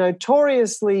are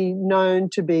notoriously known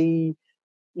to be,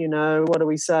 what do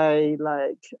we say,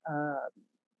 like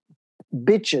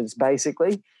bitches,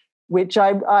 basically, which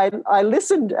I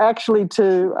listened actually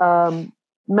to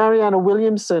Marianna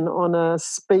Williamson on a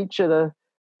speech at a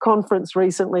conference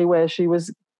recently where she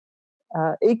was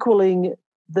equaling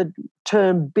the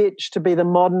term bitch to be the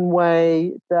modern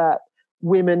way that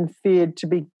women feared to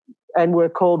be and were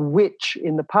called witch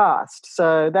in the past.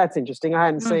 So that's interesting. I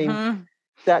hadn't seen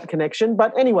that connection.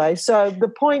 But anyway, so the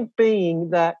point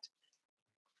being that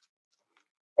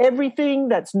everything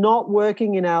that's not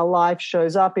working in our life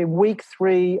shows up in week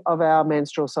 3 of our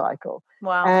menstrual cycle.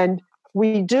 Wow. And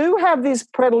we do have this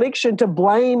predilection to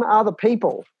blame other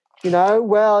people.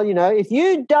 If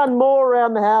you'd done more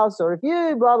around the house, or if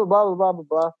you blah, blah, blah, blah, blah,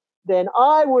 blah, then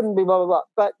I wouldn't be blah, blah,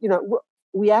 blah. But,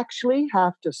 we actually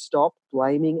have to stop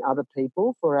blaming other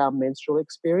people for our menstrual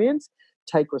experience,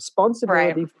 take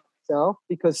responsibility for yourself,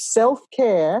 because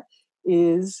self-care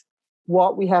is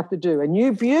what we have to do. And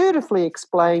you beautifully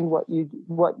explained what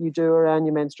you do around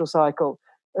your menstrual cycle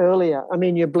earlier. I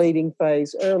mean, your bleeding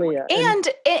phase earlier. And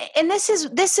this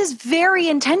is very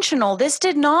intentional. This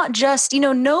did not just,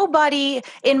 nobody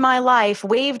in my life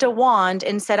waved a wand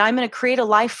and said, I'm going to create a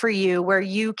life for you where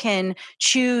you can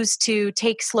choose to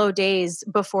take slow days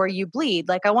before you bleed.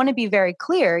 Like, I want to be very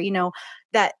clear,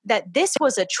 that this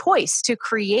was a choice to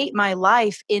create my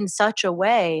life in such a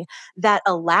way that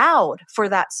allowed for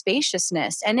that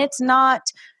spaciousness. And it's not,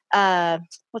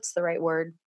 what's the right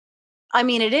word? I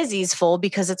mean, it is easeful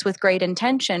because it's with great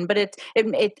intention, but it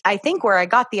I think where I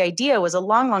got the idea was a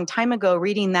long, long time ago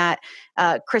reading that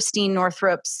Christine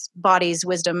Northrup's Body's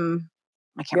Wisdom.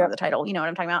 I can't remember the title. You know what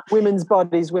I'm talking about? Women's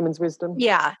Bodies, Women's Wisdom.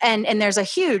 Yeah. And there's a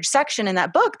huge section in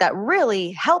that book that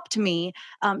really helped me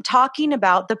talking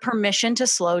about the permission to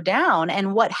slow down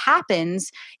and what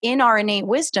happens in our innate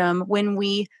wisdom when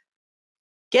we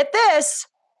get this,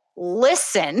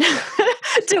 listen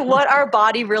to what our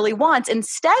body really wants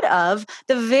instead of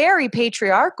the very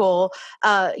patriarchal,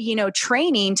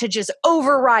 training to just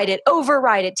override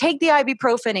it, take the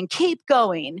ibuprofen and keep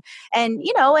going. And,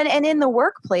 and in the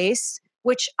workplace,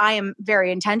 which I am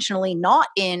very intentionally not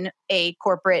in a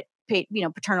corporate,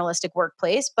 paternalistic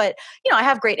workplace, but, I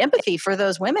have great empathy for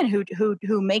those women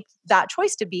who make that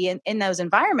choice to be in those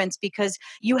environments, because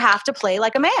you have to play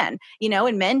like a man,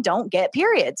 and men don't get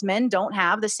periods. Men don't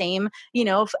have the same,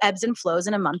 ebbs and flows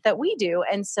in a month that we do.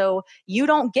 And so you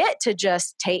don't get to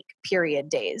just take period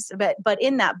days. But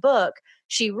in that book,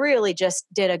 she really just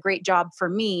did a great job for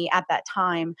me at that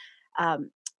time,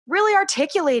 really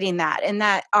articulating that, and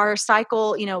that our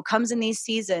cycle, comes in these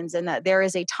seasons, and that there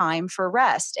is a time for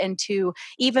rest. And to,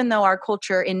 even though our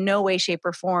culture in no way, shape,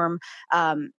 or form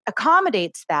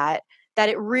accommodates that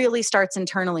it really starts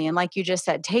internally. And like you just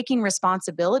said, taking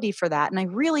responsibility for that. And I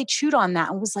really chewed on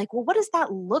that and was like, well, what does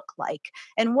that look like?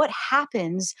 And what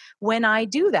happens when I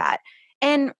do that?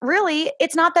 And really,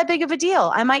 it's not that big of a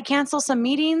deal. I might cancel some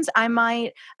meetings. I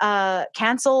might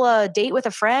cancel a date with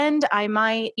a friend. I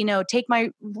might, take my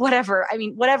whatever. I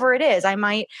mean, whatever it is, I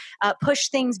might push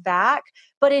things back.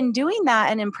 But in doing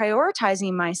that and in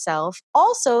prioritizing myself,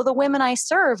 also the women I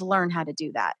serve learn how to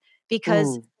do that,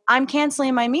 because I'm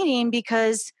canceling my meeting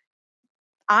because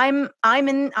I'm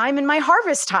in my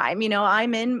harvest time,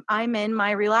 I'm in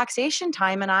my relaxation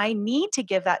time, and I need to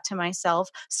give that to myself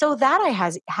so that I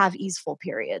have easeful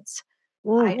periods.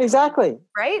 Exactly.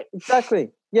 Right?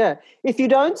 Exactly. Yeah. If you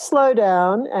don't slow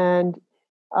down and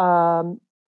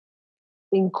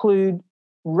include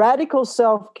radical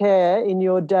self-care in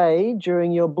your day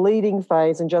during your bleeding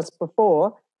phase and just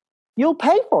before, you'll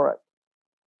pay for it.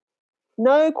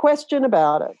 No question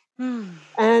about it.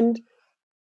 And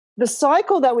the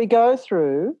cycle that we go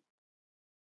through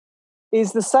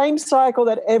is the same cycle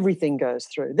that everything goes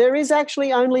through. There is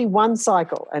actually only one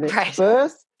cycle, and it's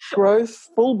birth, growth,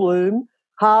 full bloom,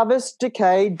 harvest,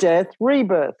 decay, death,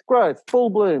 rebirth, growth,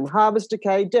 full bloom, harvest,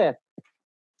 decay, death,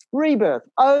 rebirth,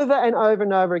 over and over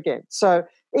and over again. So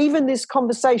even this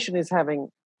conversation is having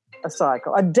a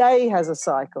cycle. A day has a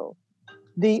cycle.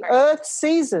 The earth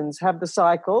seasons have the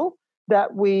cycle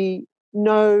that we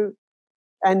know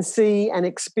and see and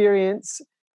experience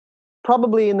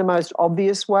probably in the most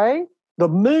obvious way. The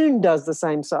moon does the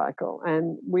same cycle,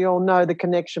 and we all know the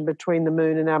connection between the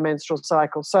moon and our menstrual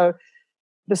cycle. So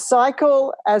the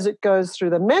cycle as it goes through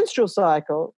the menstrual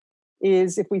cycle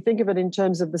is, if we think of it in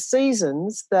terms of the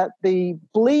seasons, that the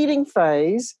bleeding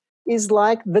phase is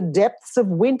like the depths of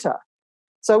winter.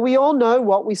 So we all know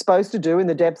what we're supposed to do in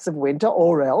the depths of winter,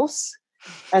 or else.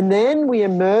 And then we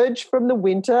emerge from the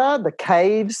winter, the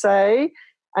cave, say,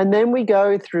 and then we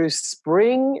go through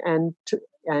spring and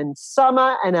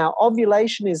summer, and our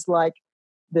ovulation is like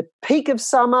the peak of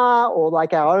summer, or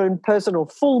like our own personal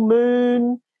full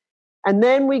moon. And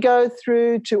then we go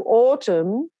through to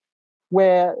autumn,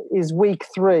 where is week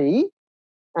 3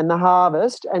 and the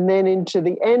harvest, and then into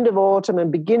the end of autumn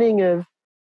and beginning of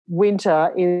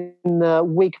winter in the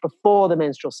week before the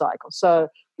menstrual cycle. So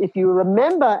if you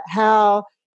remember how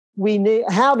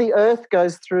the earth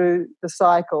goes through the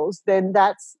cycles, then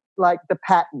that's like the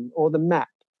pattern or the map.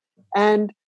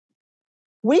 And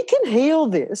we can heal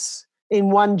this in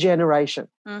one generation.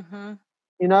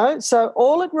 So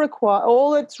all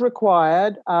it's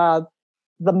required are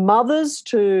the mothers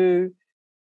to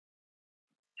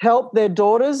help their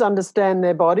daughters understand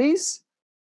their bodies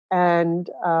and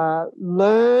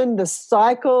learn the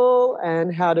cycle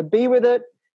and how to be with it.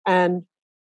 And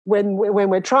when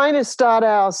we're trying to start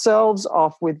ourselves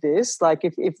off with this, like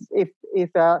if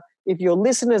your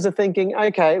listeners are thinking,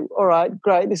 okay, all right,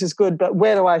 great, this is good, but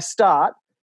where do I start?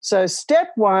 So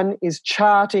step 1 is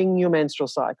charting your menstrual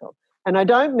cycle. And I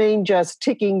don't mean just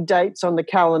ticking dates on the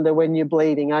calendar when you're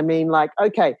bleeding. I mean like,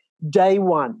 okay, day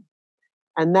 1.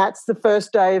 And that's the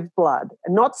first day of blood.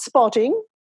 And not spotting,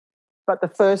 but the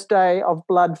first day of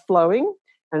blood flowing.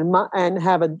 And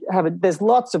have a there's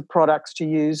lots of products to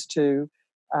use to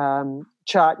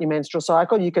chart your menstrual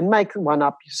cycle. You can make one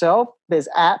up yourself. There's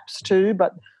apps too,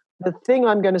 but the thing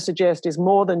I'm going to suggest is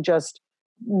more than just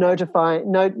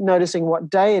noticing what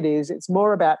day it is. It's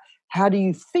more about how do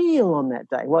you feel on that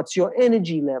day? What's your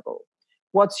energy level?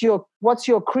 What's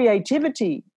your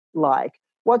creativity like?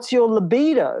 What's your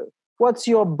libido? What's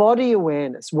your body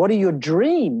awareness? What are your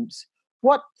dreams?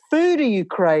 What food are you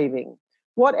craving?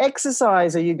 What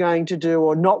exercise are you going to do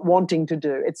or not wanting to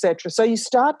do, etc.? So you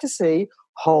start to see,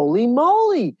 holy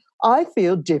moly, I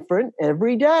feel different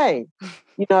every day.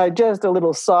 Just a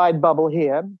little side bubble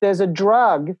here. There's a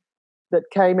drug that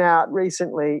came out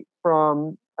recently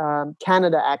from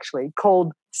Canada, actually,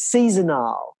 called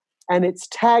Seasonal. And its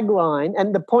tagline,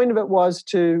 and the point of it was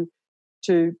to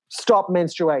stop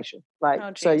menstruation.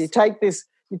 So you take this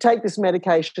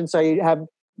medication, so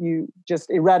you just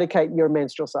eradicate your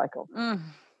menstrual cycle.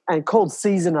 And called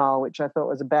Seasonal, which I thought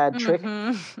was a bad trick.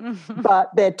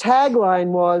 But their tagline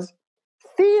was,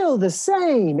 feel the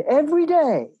same every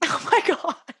day. Oh my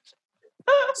God.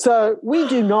 So we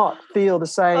do not feel the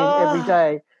same every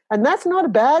day. And that's not a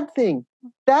bad thing.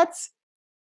 That's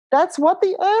what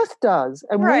the earth does.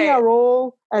 And we are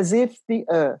all as if the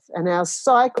earth, and our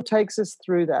cycle takes us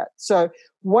through that. So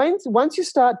once you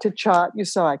start to chart your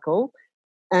cycle,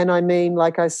 and I mean,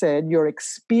 like I said, your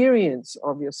experience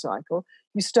of your cycle,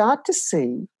 you start to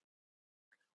see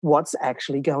what's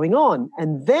actually going on.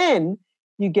 And then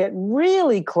you get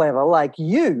really clever like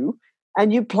you,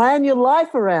 and you plan your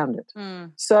life around it.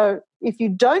 So if you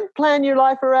don't plan your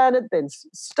life around it, then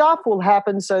stuff will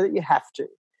happen so that you have to.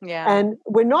 Yeah. And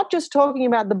we're not just talking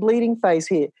about the bleeding phase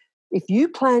here. If you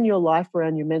plan your life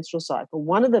around your menstrual cycle,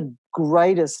 one of the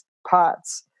greatest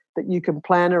parts that you can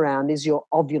plan around is your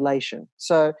ovulation.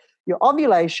 So your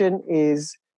ovulation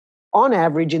is on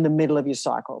average in the middle of your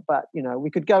cycle. But, we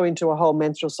could go into a whole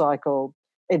menstrual cycle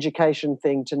education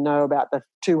thing to know about the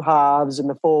 2 halves and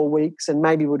the 4 weeks, and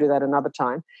maybe we'll do that another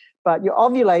time. But your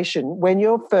ovulation, when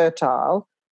you're fertile,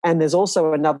 and there's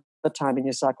also another time in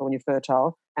your cycle when you're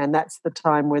fertile, and that's the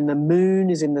time when the moon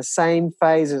is in the same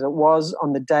phase as it was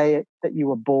on the day that you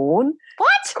were born. What?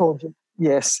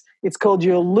 It's called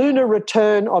your lunar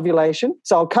return ovulation.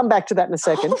 So I'll come back to that in a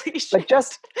second. Holy shit.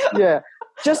 But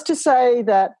just to say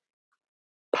that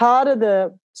part of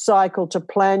the cycle to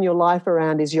plan your life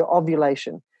around is your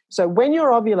ovulation. So when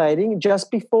you're ovulating,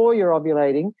 just before you're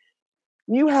ovulating,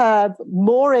 you have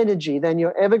more energy than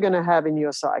you're ever going to have in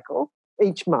your cycle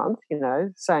each month,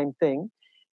 same thing.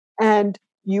 And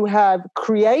you have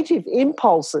creative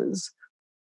impulses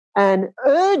and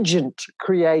urgent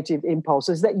creative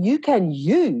impulses that you can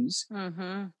use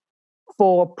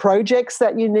for projects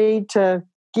that you need to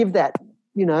give that,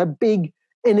 big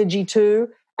energy to.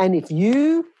 And if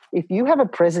you have a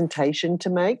presentation to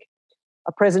make,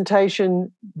 a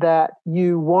presentation that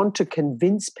you want to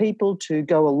convince people to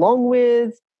go along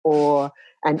with, or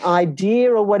an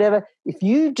idea or whatever, if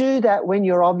you do that when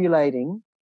you're ovulating,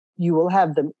 you will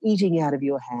have them eating out of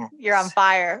your hands. You're on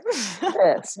fire.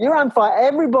 Yes, you're on fire.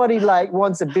 Everybody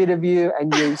wants a bit of you,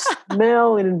 and you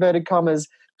smell, in inverted commas,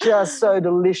 just so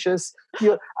delicious.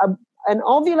 An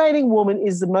ovulating woman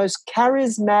is the most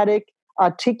charismatic,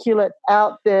 articulate,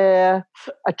 out there,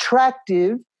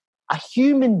 attractive a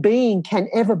human being can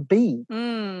ever be.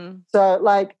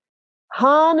 So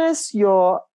harness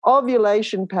your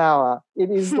ovulation power. It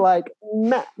is like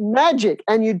magic.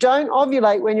 And you don't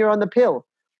ovulate when you're on the pill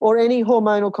or any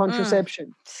hormonal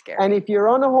contraception. Scary. And if you're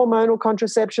on a hormonal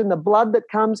contraception, the blood that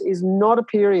comes is not a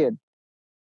period.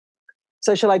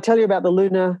 So shall I tell you about the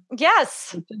lunar?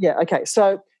 Yes. Yeah, okay.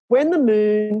 So when the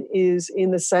moon is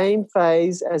in the same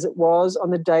phase as it was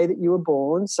on the day that you were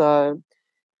born, so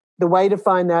the way to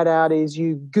find that out is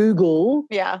you Google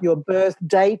your birth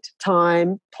date,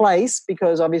 time, place,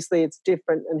 because obviously it's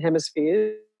different in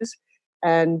hemispheres,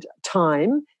 and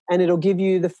time, and it'll give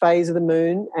you the phase of the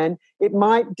moon. And it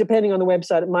might, depending on the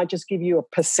website, it might just give you a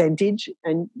percentage,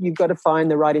 and you've got to find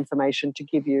the right information to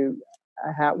give you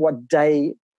what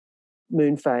day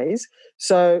moon phase.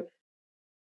 So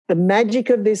the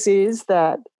magic of this is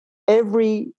that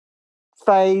every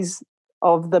phase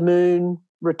of the moon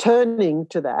returning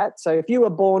to that, so if you were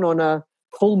born on a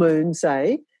full moon,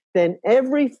 say, then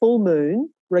every full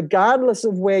moon, regardless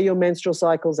of where your menstrual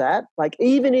cycle's at,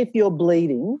 even if you're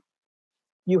bleeding,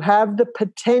 you have the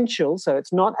potential, so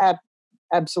it's not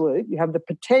absolute, you have the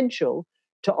potential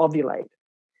to ovulate.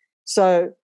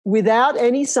 So without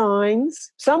any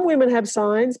signs. Some women have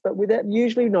signs, but without,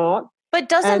 usually not. But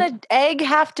doesn't an egg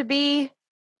have to be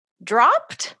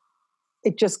dropped?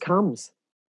 It just comes.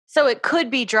 So it could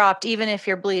be dropped even if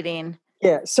you're bleeding.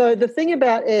 Yeah. So the thing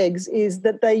about eggs is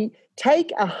that they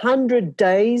take 100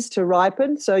 days to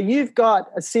ripen. So you've got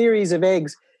a series of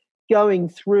eggs going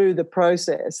through the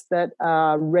process that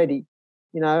are ready,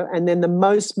 and then the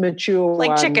most mature like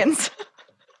one, chickens.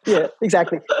 Yeah,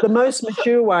 exactly. The most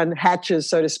mature one hatches,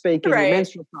 so to speak, in the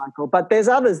menstrual cycle, but there's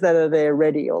others that are there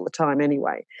ready all the time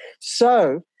anyway.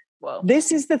 So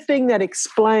this is the thing that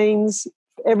explains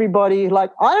everybody,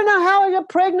 like, I don't know how I got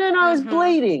pregnant, I was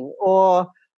bleeding, or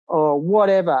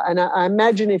whatever. And I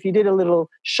imagine if you did a little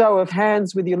show of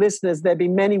hands with your listeners, there'd be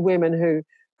many women who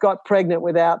got pregnant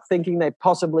without thinking they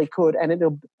possibly could, and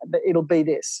it'll be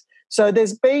this. So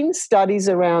there's been studies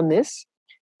around this,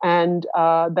 and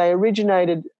they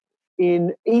originated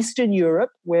in Eastern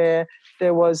Europe, where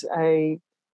there was a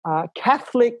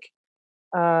Catholic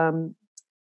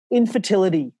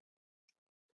infertility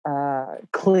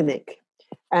clinic.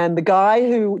 And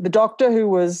the doctor who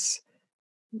was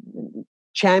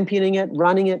championing it,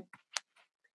 running it,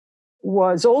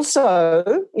 was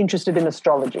also interested in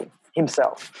astrology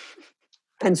himself.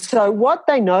 And so what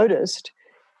they noticed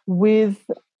with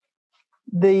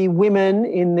the women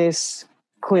in this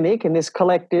clinic, in this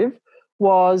collective,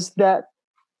 was that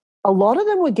a lot of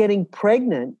them were getting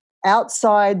pregnant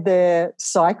outside their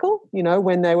cycle,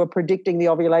 when they were predicting the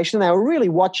ovulation. They were really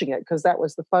watching it because that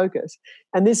was the focus.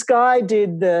 And this guy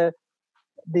did the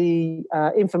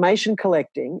information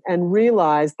collecting and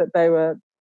realized that they were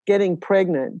getting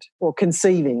pregnant or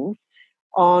conceiving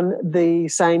on the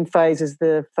same phase as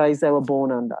the phase they were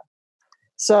born under.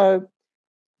 So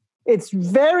it's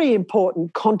very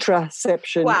important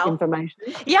contraception information.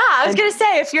 Yeah, I was going to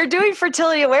say, if you're doing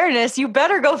fertility awareness, you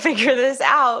better go figure this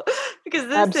out, because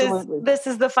this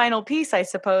is the final piece, I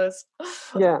suppose.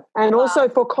 Yeah, and also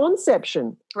for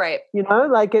conception, right?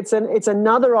 Like it's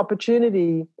another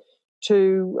opportunity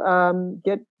to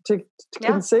get to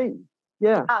conceive.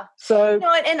 Yeah. So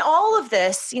and all of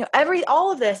this,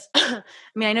 all of this. I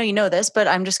mean, I know you know this, but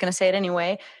I'm just going to say it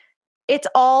anyway. It's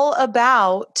all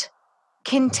about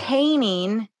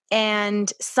containing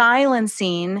and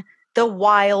silencing the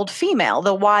wild female,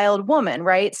 the wild woman,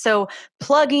 right? So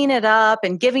plugging it up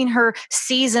and giving her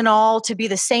seasonal to be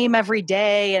the same every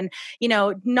day, and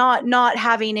not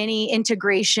having any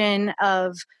integration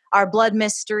of our blood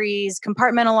mysteries,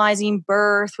 compartmentalizing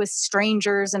birth with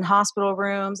strangers in hospital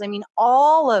rooms. I mean,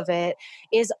 all of it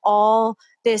is all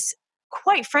this,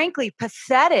 quite frankly,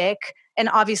 pathetic and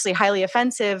obviously highly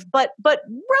offensive, but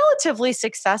relatively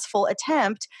successful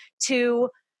attempt to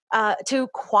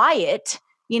quiet,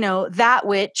 that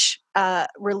which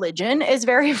religion is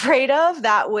very afraid of,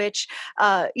 that which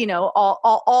all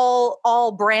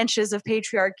branches of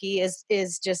patriarchy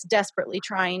is just desperately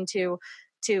trying to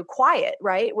quiet,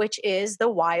 right? Which is the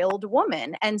wild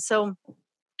woman. And so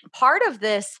part of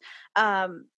this,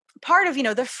 part of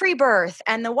the free birth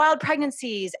and the wild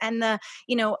pregnancies and the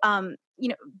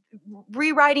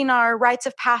rewriting our rites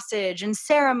of passage and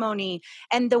ceremony,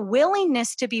 and the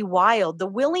willingness to be wild, the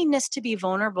willingness to be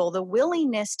vulnerable, the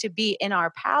willingness to be in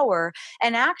our power,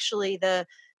 and actually the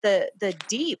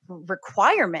deep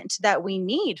requirement that we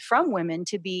need from women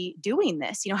to be doing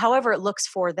this, however it looks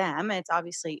for them. It's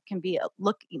obviously can be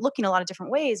looking a lot of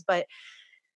different ways, but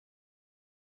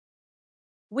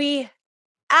we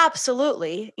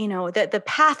absolutely, that the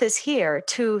path is here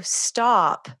to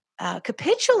stop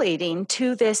capitulating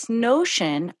to this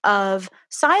notion of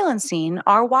silencing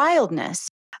our wildness.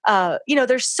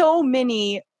 There's so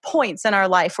many points in our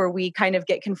life where we kind of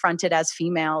get confronted as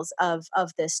females of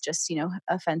this just,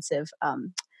 offensive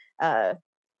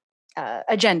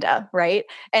agenda, right?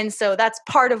 And so that's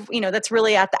part of, that's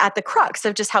really at the crux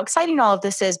of just how exciting all of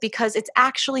this is, because it's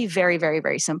actually very, very,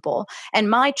 very simple.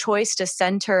 And my choice to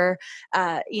center,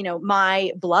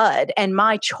 my blood, and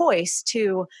my choice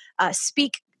to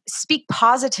speak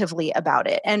positively about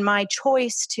it, and my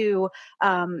choice to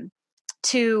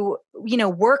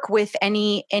work with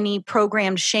any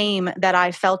programmed shame that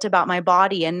I felt about my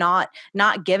body and not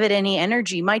give it any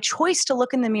energy. My choice to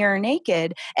look in the mirror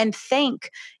naked and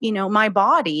thank, my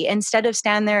body instead of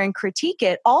stand there and critique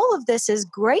it. All of this is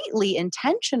greatly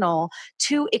intentional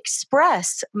to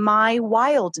express my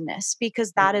wildness,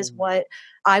 because that is what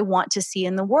I want to see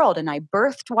in the world. And I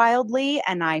birthed wildly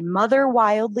and I mother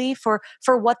wildly for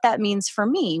what that means for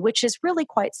me, which is really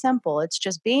quite simple. It's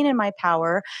just being in my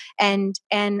power and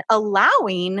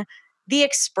allowing the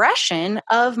expression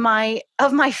of my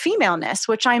femaleness,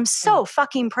 which I'm so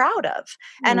fucking proud of.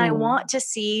 And I want to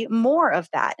see more of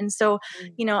that. And so,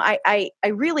 I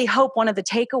really hope one of the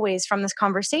takeaways from this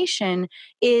conversation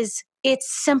is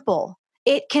it's simple.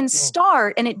 It can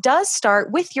start, and it does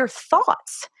start with your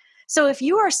thoughts. So if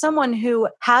you are someone who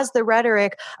has the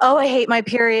rhetoric, oh, I hate my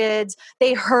periods,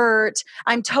 they hurt,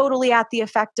 I'm totally at the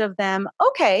effect of them.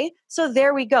 Okay, so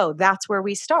there we go. That's where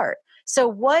we start. So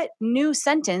what new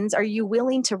sentence are you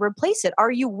willing to replace it?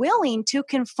 Are you willing to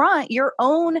confront your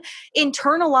own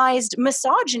internalized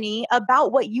misogyny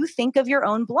about what you think of your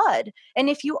own blood? And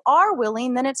if you are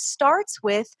willing, then it starts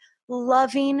with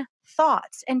loving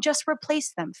thoughts and just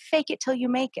replace them. Fake it till you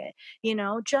make it.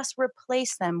 Just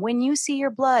replace them. When you see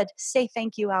your blood, say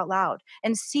thank you out loud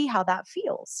and see how that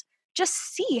feels. Just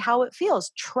see how it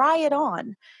feels. Try it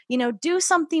on. Do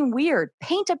something weird.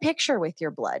 Paint a picture with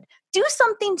your blood. Do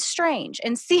something strange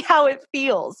and see how it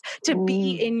feels to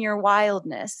be in your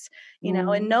wildness,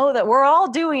 and know that we're all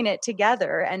doing it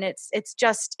together. And it's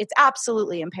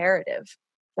absolutely imperative.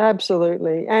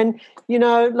 Absolutely. And,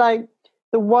 like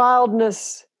the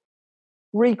wildness,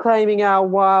 reclaiming our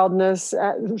wildness,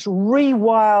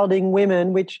 rewilding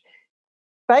women, which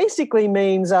basically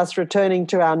means us returning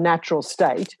to our natural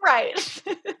state. Right.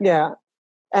 Yeah.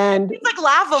 And it's like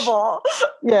laughable.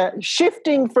 Yeah.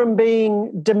 Shifting from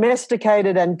being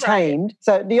domesticated and tamed. Right.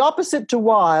 So the opposite to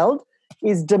wild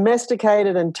is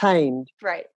domesticated and tamed.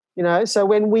 Right. So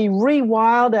when we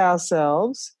rewild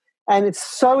ourselves, and it's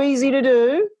so easy to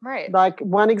do. Right. Like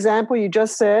one example you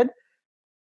just said,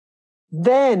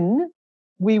 then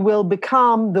we will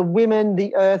become the women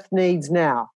the earth needs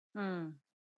now.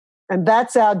 And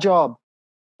that's our job.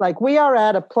 Like we are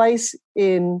at a place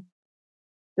in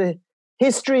the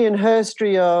history and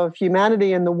herstory of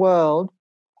humanity and the world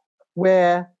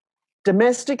where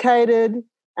domesticated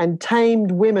and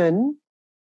tamed women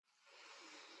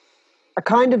are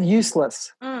kind of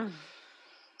useless.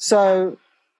 So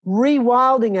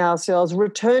rewilding ourselves,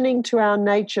 returning to our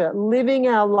nature, living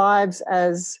our lives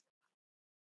as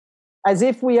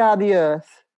if we are the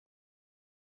earth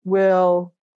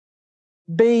will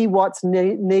be what's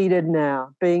needed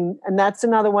now. And that's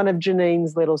another one of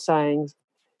Janine's little sayings.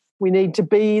 We need to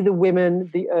be the women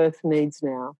the earth needs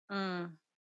now.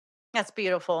 That's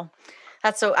beautiful.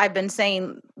 I've been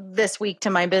saying this week to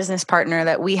my business partner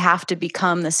that we have to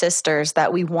become the sisters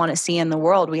that we want to see in the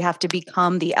world. We have to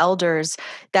become the elders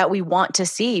that we want to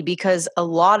see, because a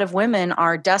lot of women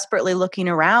are desperately looking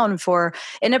around for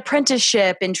an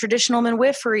apprenticeship in traditional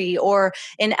midwifery or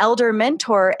an elder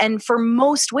mentor. And for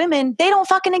most women, they don't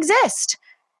fucking exist.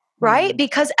 Right?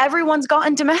 Because everyone's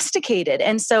gotten domesticated.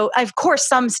 And so, of course,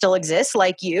 some still exist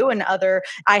like you and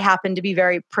I happen to be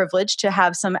very privileged to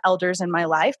have some elders in my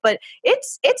life, but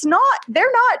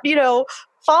they're not,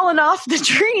 falling off the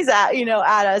trees at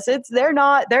us. They're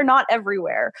not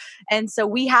everywhere. And so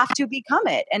we have to become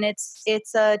it. And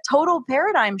it's a total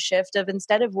paradigm shift of,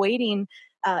 instead of waiting,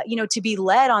 to be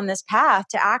led on this path,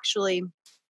 to actually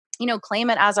claim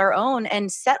it as our own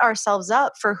and set ourselves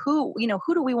up for who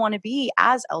do we want to be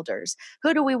as elders?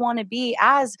 Who do we want to be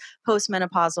as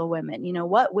postmenopausal women?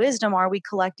 What wisdom are we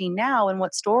collecting now, and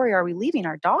what story are we leaving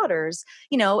our daughters?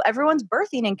 Everyone's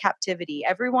birthing in captivity.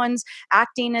 Everyone's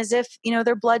acting as if,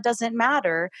 their blood doesn't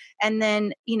matter. And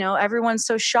then, everyone's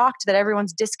so shocked that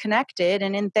everyone's disconnected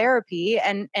and in therapy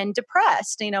and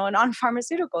depressed, and on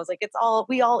pharmaceuticals. Like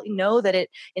we all know that it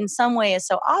in some way is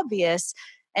so obvious.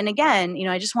 And again,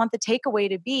 I just want the takeaway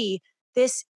to be,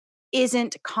 this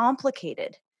isn't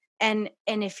complicated. And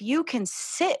if you can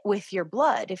sit with your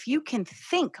blood, if you can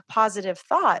think positive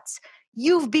thoughts,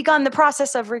 you've begun the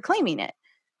process of reclaiming it.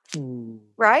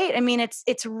 Right? I mean,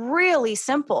 it's really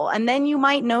simple. And then you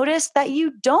might notice that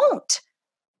you don't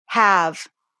have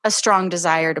a strong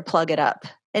desire to plug it up.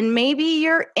 And maybe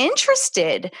you're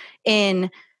interested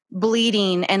in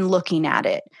bleeding and looking at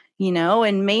it.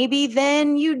 And maybe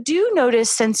then you do notice,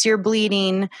 since you're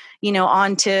bleeding,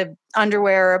 onto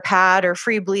underwear or a pad or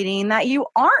free bleeding, that you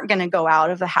aren't going to go out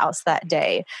of the house that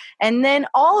day. And then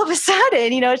all of a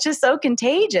sudden, it's just so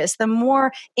contagious. The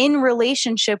more in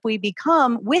relationship we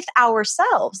become with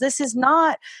ourselves,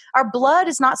 our blood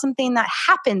is not something that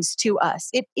happens to us.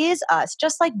 It is us.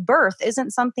 Just like birth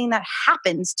isn't something that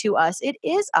happens to us. It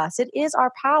is us. It is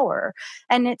our power.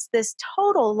 And it's this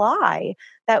total lie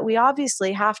that we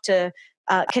obviously have to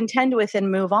contend with and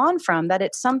move on from, that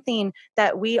it's something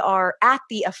that we are at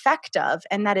the effect of,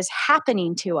 and that is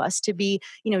happening to us to be,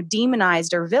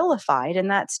 demonized or vilified. And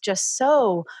that's just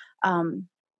so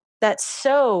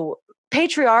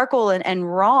patriarchal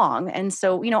and wrong. And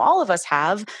so, all of us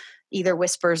have either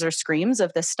whispers or screams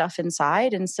of this stuff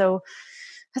inside. And so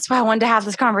that's why I wanted to have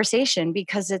this conversation,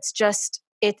 because it's just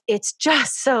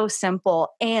so simple.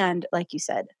 And like you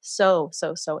said, so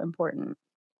important.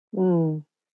 Mm.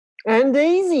 And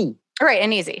easy. Right.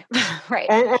 And easy. Right.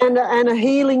 And a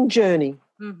healing journey.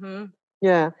 Mm-hmm.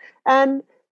 Yeah. And,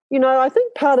 I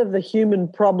think part of the human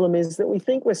problem is that we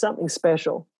think we're something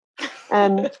special.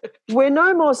 And we're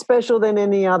no more special than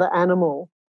any other animal.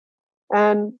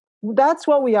 And that's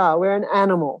what we are. We're an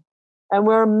animal. And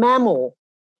we're a mammal.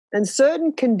 And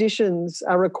certain conditions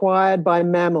are required by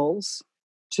mammals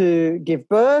to give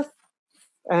birth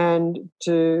and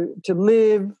to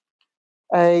live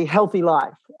a healthy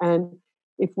life. And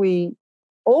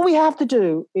all we have to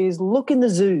do is look in the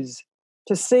zoos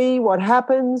to see what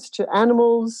happens to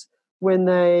animals when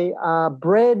they are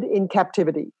bred in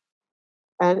captivity.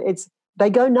 And they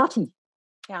go nutty.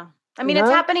 Yeah. I mean, it's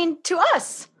happening to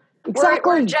us.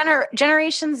 Exactly. We're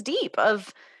generations deep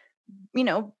of,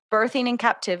 birthing in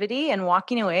captivity and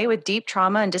walking away with deep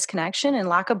trauma and disconnection and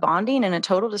lack of bonding and a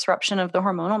total disruption of the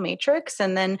hormonal matrix.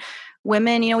 And then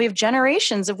women, we have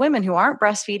generations of women who aren't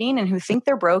breastfeeding and who think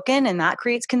they're broken, and that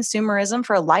creates consumerism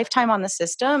for a lifetime on the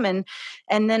system. And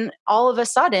then all of a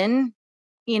sudden,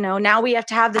 now we have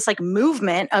to have this like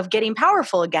movement of getting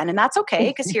powerful again. And that's okay,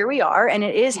 because here we are and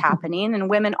it is happening and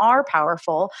women are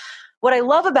powerful. What I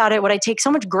love about it, what I take so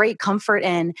much great comfort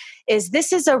in, is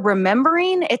this is a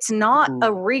remembering. It's not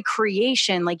a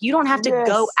recreation. Like, you don't have to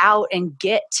go out and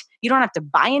you don't have to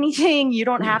buy anything. You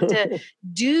don't have to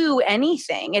do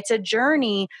anything. It's a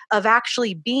journey of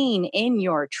actually being in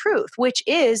your truth, which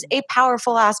is a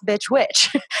powerful ass bitch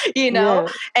witch, Yeah.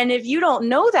 And if you don't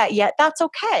know that yet, that's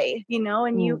okay,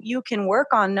 and you can work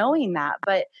on knowing that.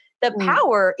 But the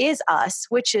power is us,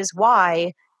 which is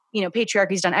why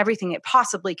patriarchy's done everything it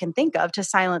possibly can think of to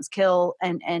silence, kill,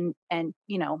 and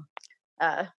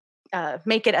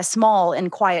make it as small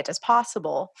and quiet as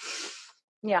possible.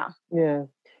 Yeah. Yeah.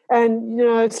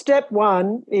 And, step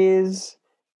one is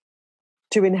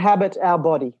to inhabit our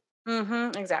body.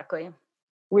 Mm-hmm, exactly.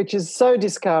 Which is so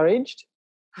discouraged.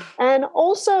 And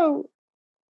also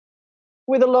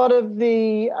with a lot of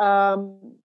the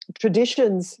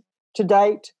traditions to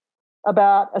date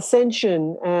about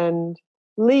ascension and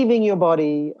leaving your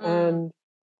body. And,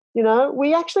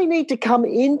 we actually need to come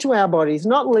into our bodies,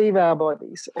 not leave our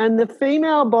bodies. And the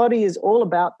female body is all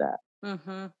about that.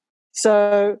 Mm-hmm.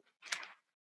 So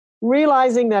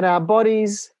realizing that our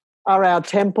bodies are our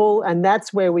temple and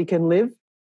that's where we can live.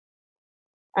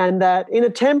 And that in a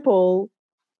temple,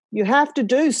 you have to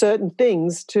do certain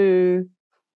things to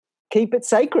keep it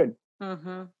sacred.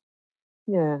 Mm-hmm.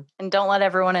 Yeah. And don't let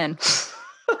everyone in.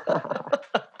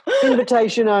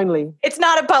 Invitation only. It's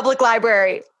not a public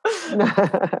library.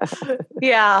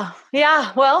 Yeah.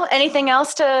 Well, anything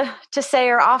else to say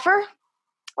or offer?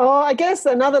 Oh, I guess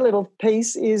another little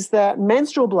piece is that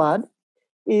menstrual blood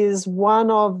is one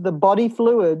of the body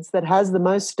fluids that has the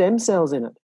most stem cells in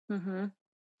it. Mm-hmm.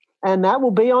 And that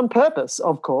will be on purpose,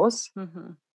 of course.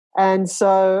 Mm-hmm. And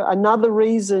so another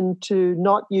reason to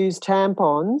not use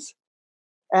tampons,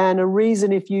 and a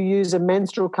reason if you use a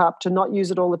menstrual cup to not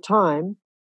use it all the time,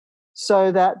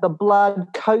 so that the blood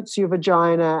coats your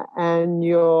vagina and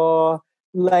your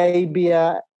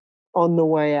labia on the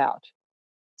way out.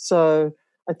 So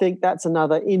I think that's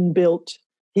another inbuilt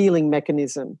healing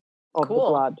mechanism of the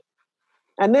blood.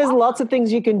 And there's lots of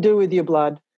things you can do with your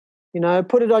blood.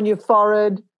 Put it on your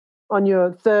forehead, on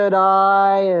your third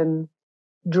eye, and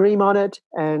dream on it,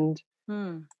 and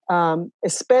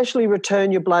especially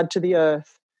return your blood to the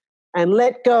earth and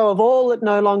let go of all that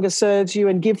no longer serves you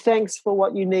and give thanks for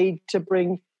what you need to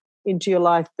bring into your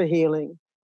life for healing.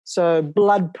 So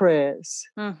blood prayers.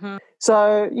 Mm-hmm.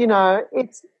 So,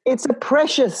 it's a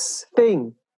precious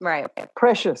thing. Right.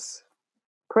 Precious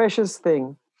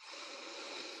thing.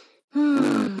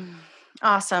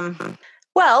 Awesome.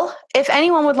 Well, if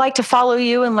anyone would like to follow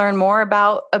you and learn more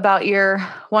about your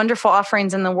wonderful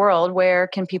offerings in the world, where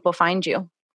can people find you?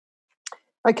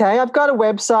 Okay, I've got a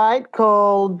website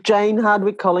called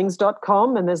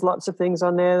janehardwickcollings.com, and there's lots of things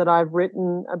on there that I've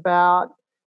written about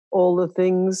all the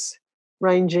things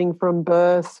ranging from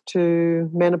birth to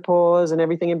menopause and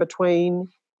everything in between.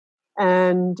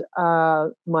 And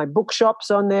my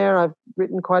bookshop's on there. I've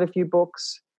written quite a few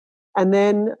books. And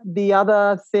then the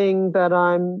other thing that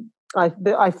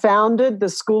I founded the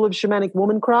School of Shamanic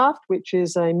Womancraft, which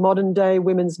is a modern-day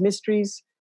women's mysteries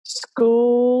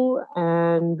school,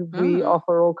 and we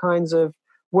offer all kinds of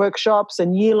workshops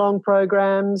and year-long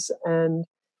programs. And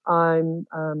I'm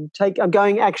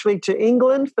going actually to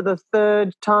England for the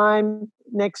third time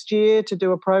next year to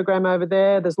do a program over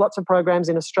there. There's lots of programs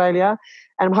in Australia,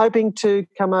 and I'm hoping to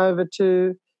come over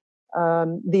to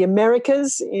the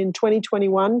Americas in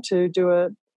 2021 to do a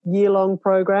year-long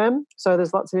program. So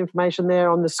there's lots of information there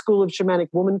on the School of Shamanic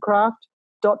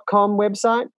Womancraft.com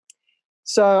website.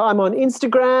 So I'm on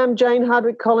Instagram, Jane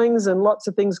Hardwick Collins, and lots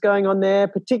of things going on there,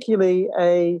 particularly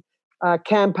a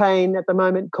campaign at the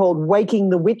moment called Waking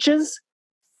the Witches,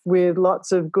 with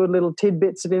lots of good little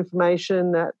tidbits of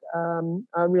information that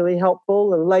are really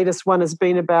helpful. The latest one has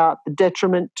been about the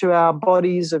detriment to our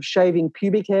bodies of shaving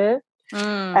pubic hair.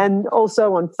 And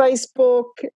also on Facebook,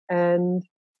 and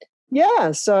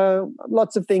so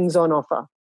lots of things on offer.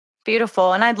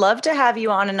 Beautiful. And I'd love to have you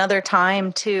on another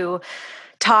time to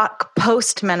talk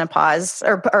post-menopause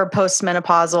or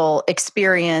post-menopausal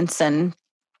experience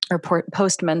or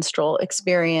post-menstrual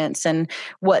experience and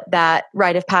what that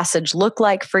rite of passage looked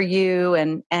like for you.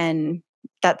 And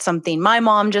that's something my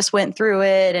mom just went through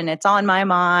it, and it's on my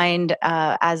mind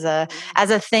as a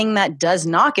thing that does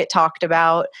not get talked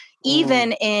about,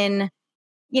 even in,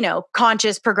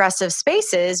 conscious progressive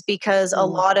spaces, because a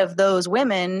lot of those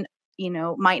women,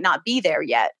 might not be there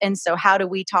yet. And so how do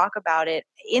we talk about it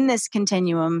in this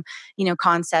continuum,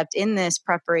 concept, in this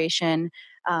preparation,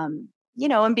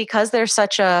 and because there's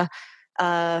such a,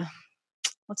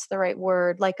 what's the right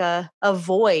word? Like a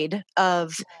void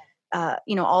of,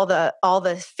 all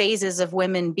the phases of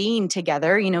women being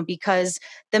together, because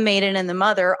the maiden and the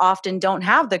mother often don't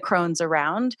have the crones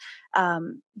around,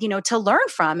 to learn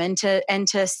from and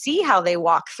to see how they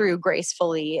walk through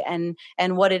gracefully and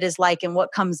what it is like and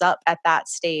what comes up at that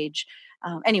stage.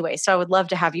 Anyway, so I would love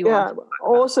to have you on.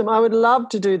 Awesome. I would love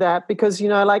to do that because,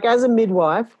 as a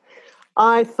midwife,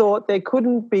 I thought there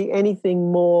couldn't be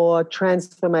anything more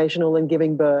transformational than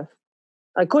giving birth.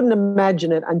 I couldn't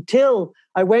imagine it until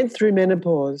I went through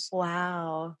menopause.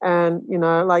 Wow. And,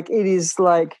 it is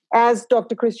like, as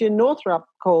Dr. Christian Northrup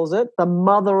calls it, the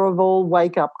mother of all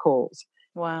wake-up calls.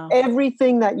 Wow.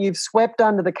 Everything that you've swept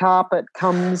under the carpet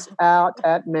comes out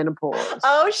at menopause.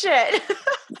 Oh, shit.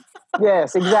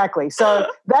 Yes, exactly. So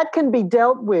that can be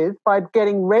dealt with by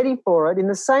getting ready for it in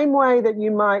the same way that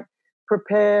you might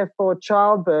prepare for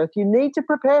childbirth. You need to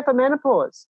prepare for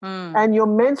menopause, and your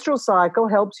menstrual cycle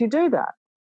helps you do that.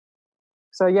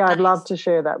 So, I'd love to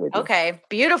share that with you. Okay,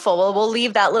 beautiful. Well, we'll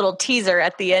leave that little teaser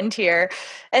at the end here.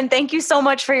 And thank you so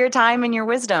much for your time and your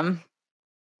wisdom.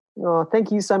 Oh, thank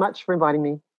you so much for inviting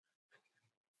me.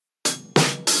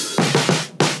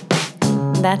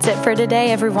 That's it for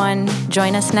today, everyone.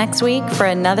 Join us next week for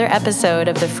another episode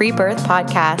of the Free Birth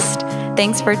Podcast.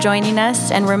 Thanks for joining us,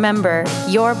 and remember,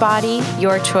 your body,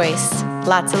 your choice.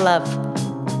 Lots of love.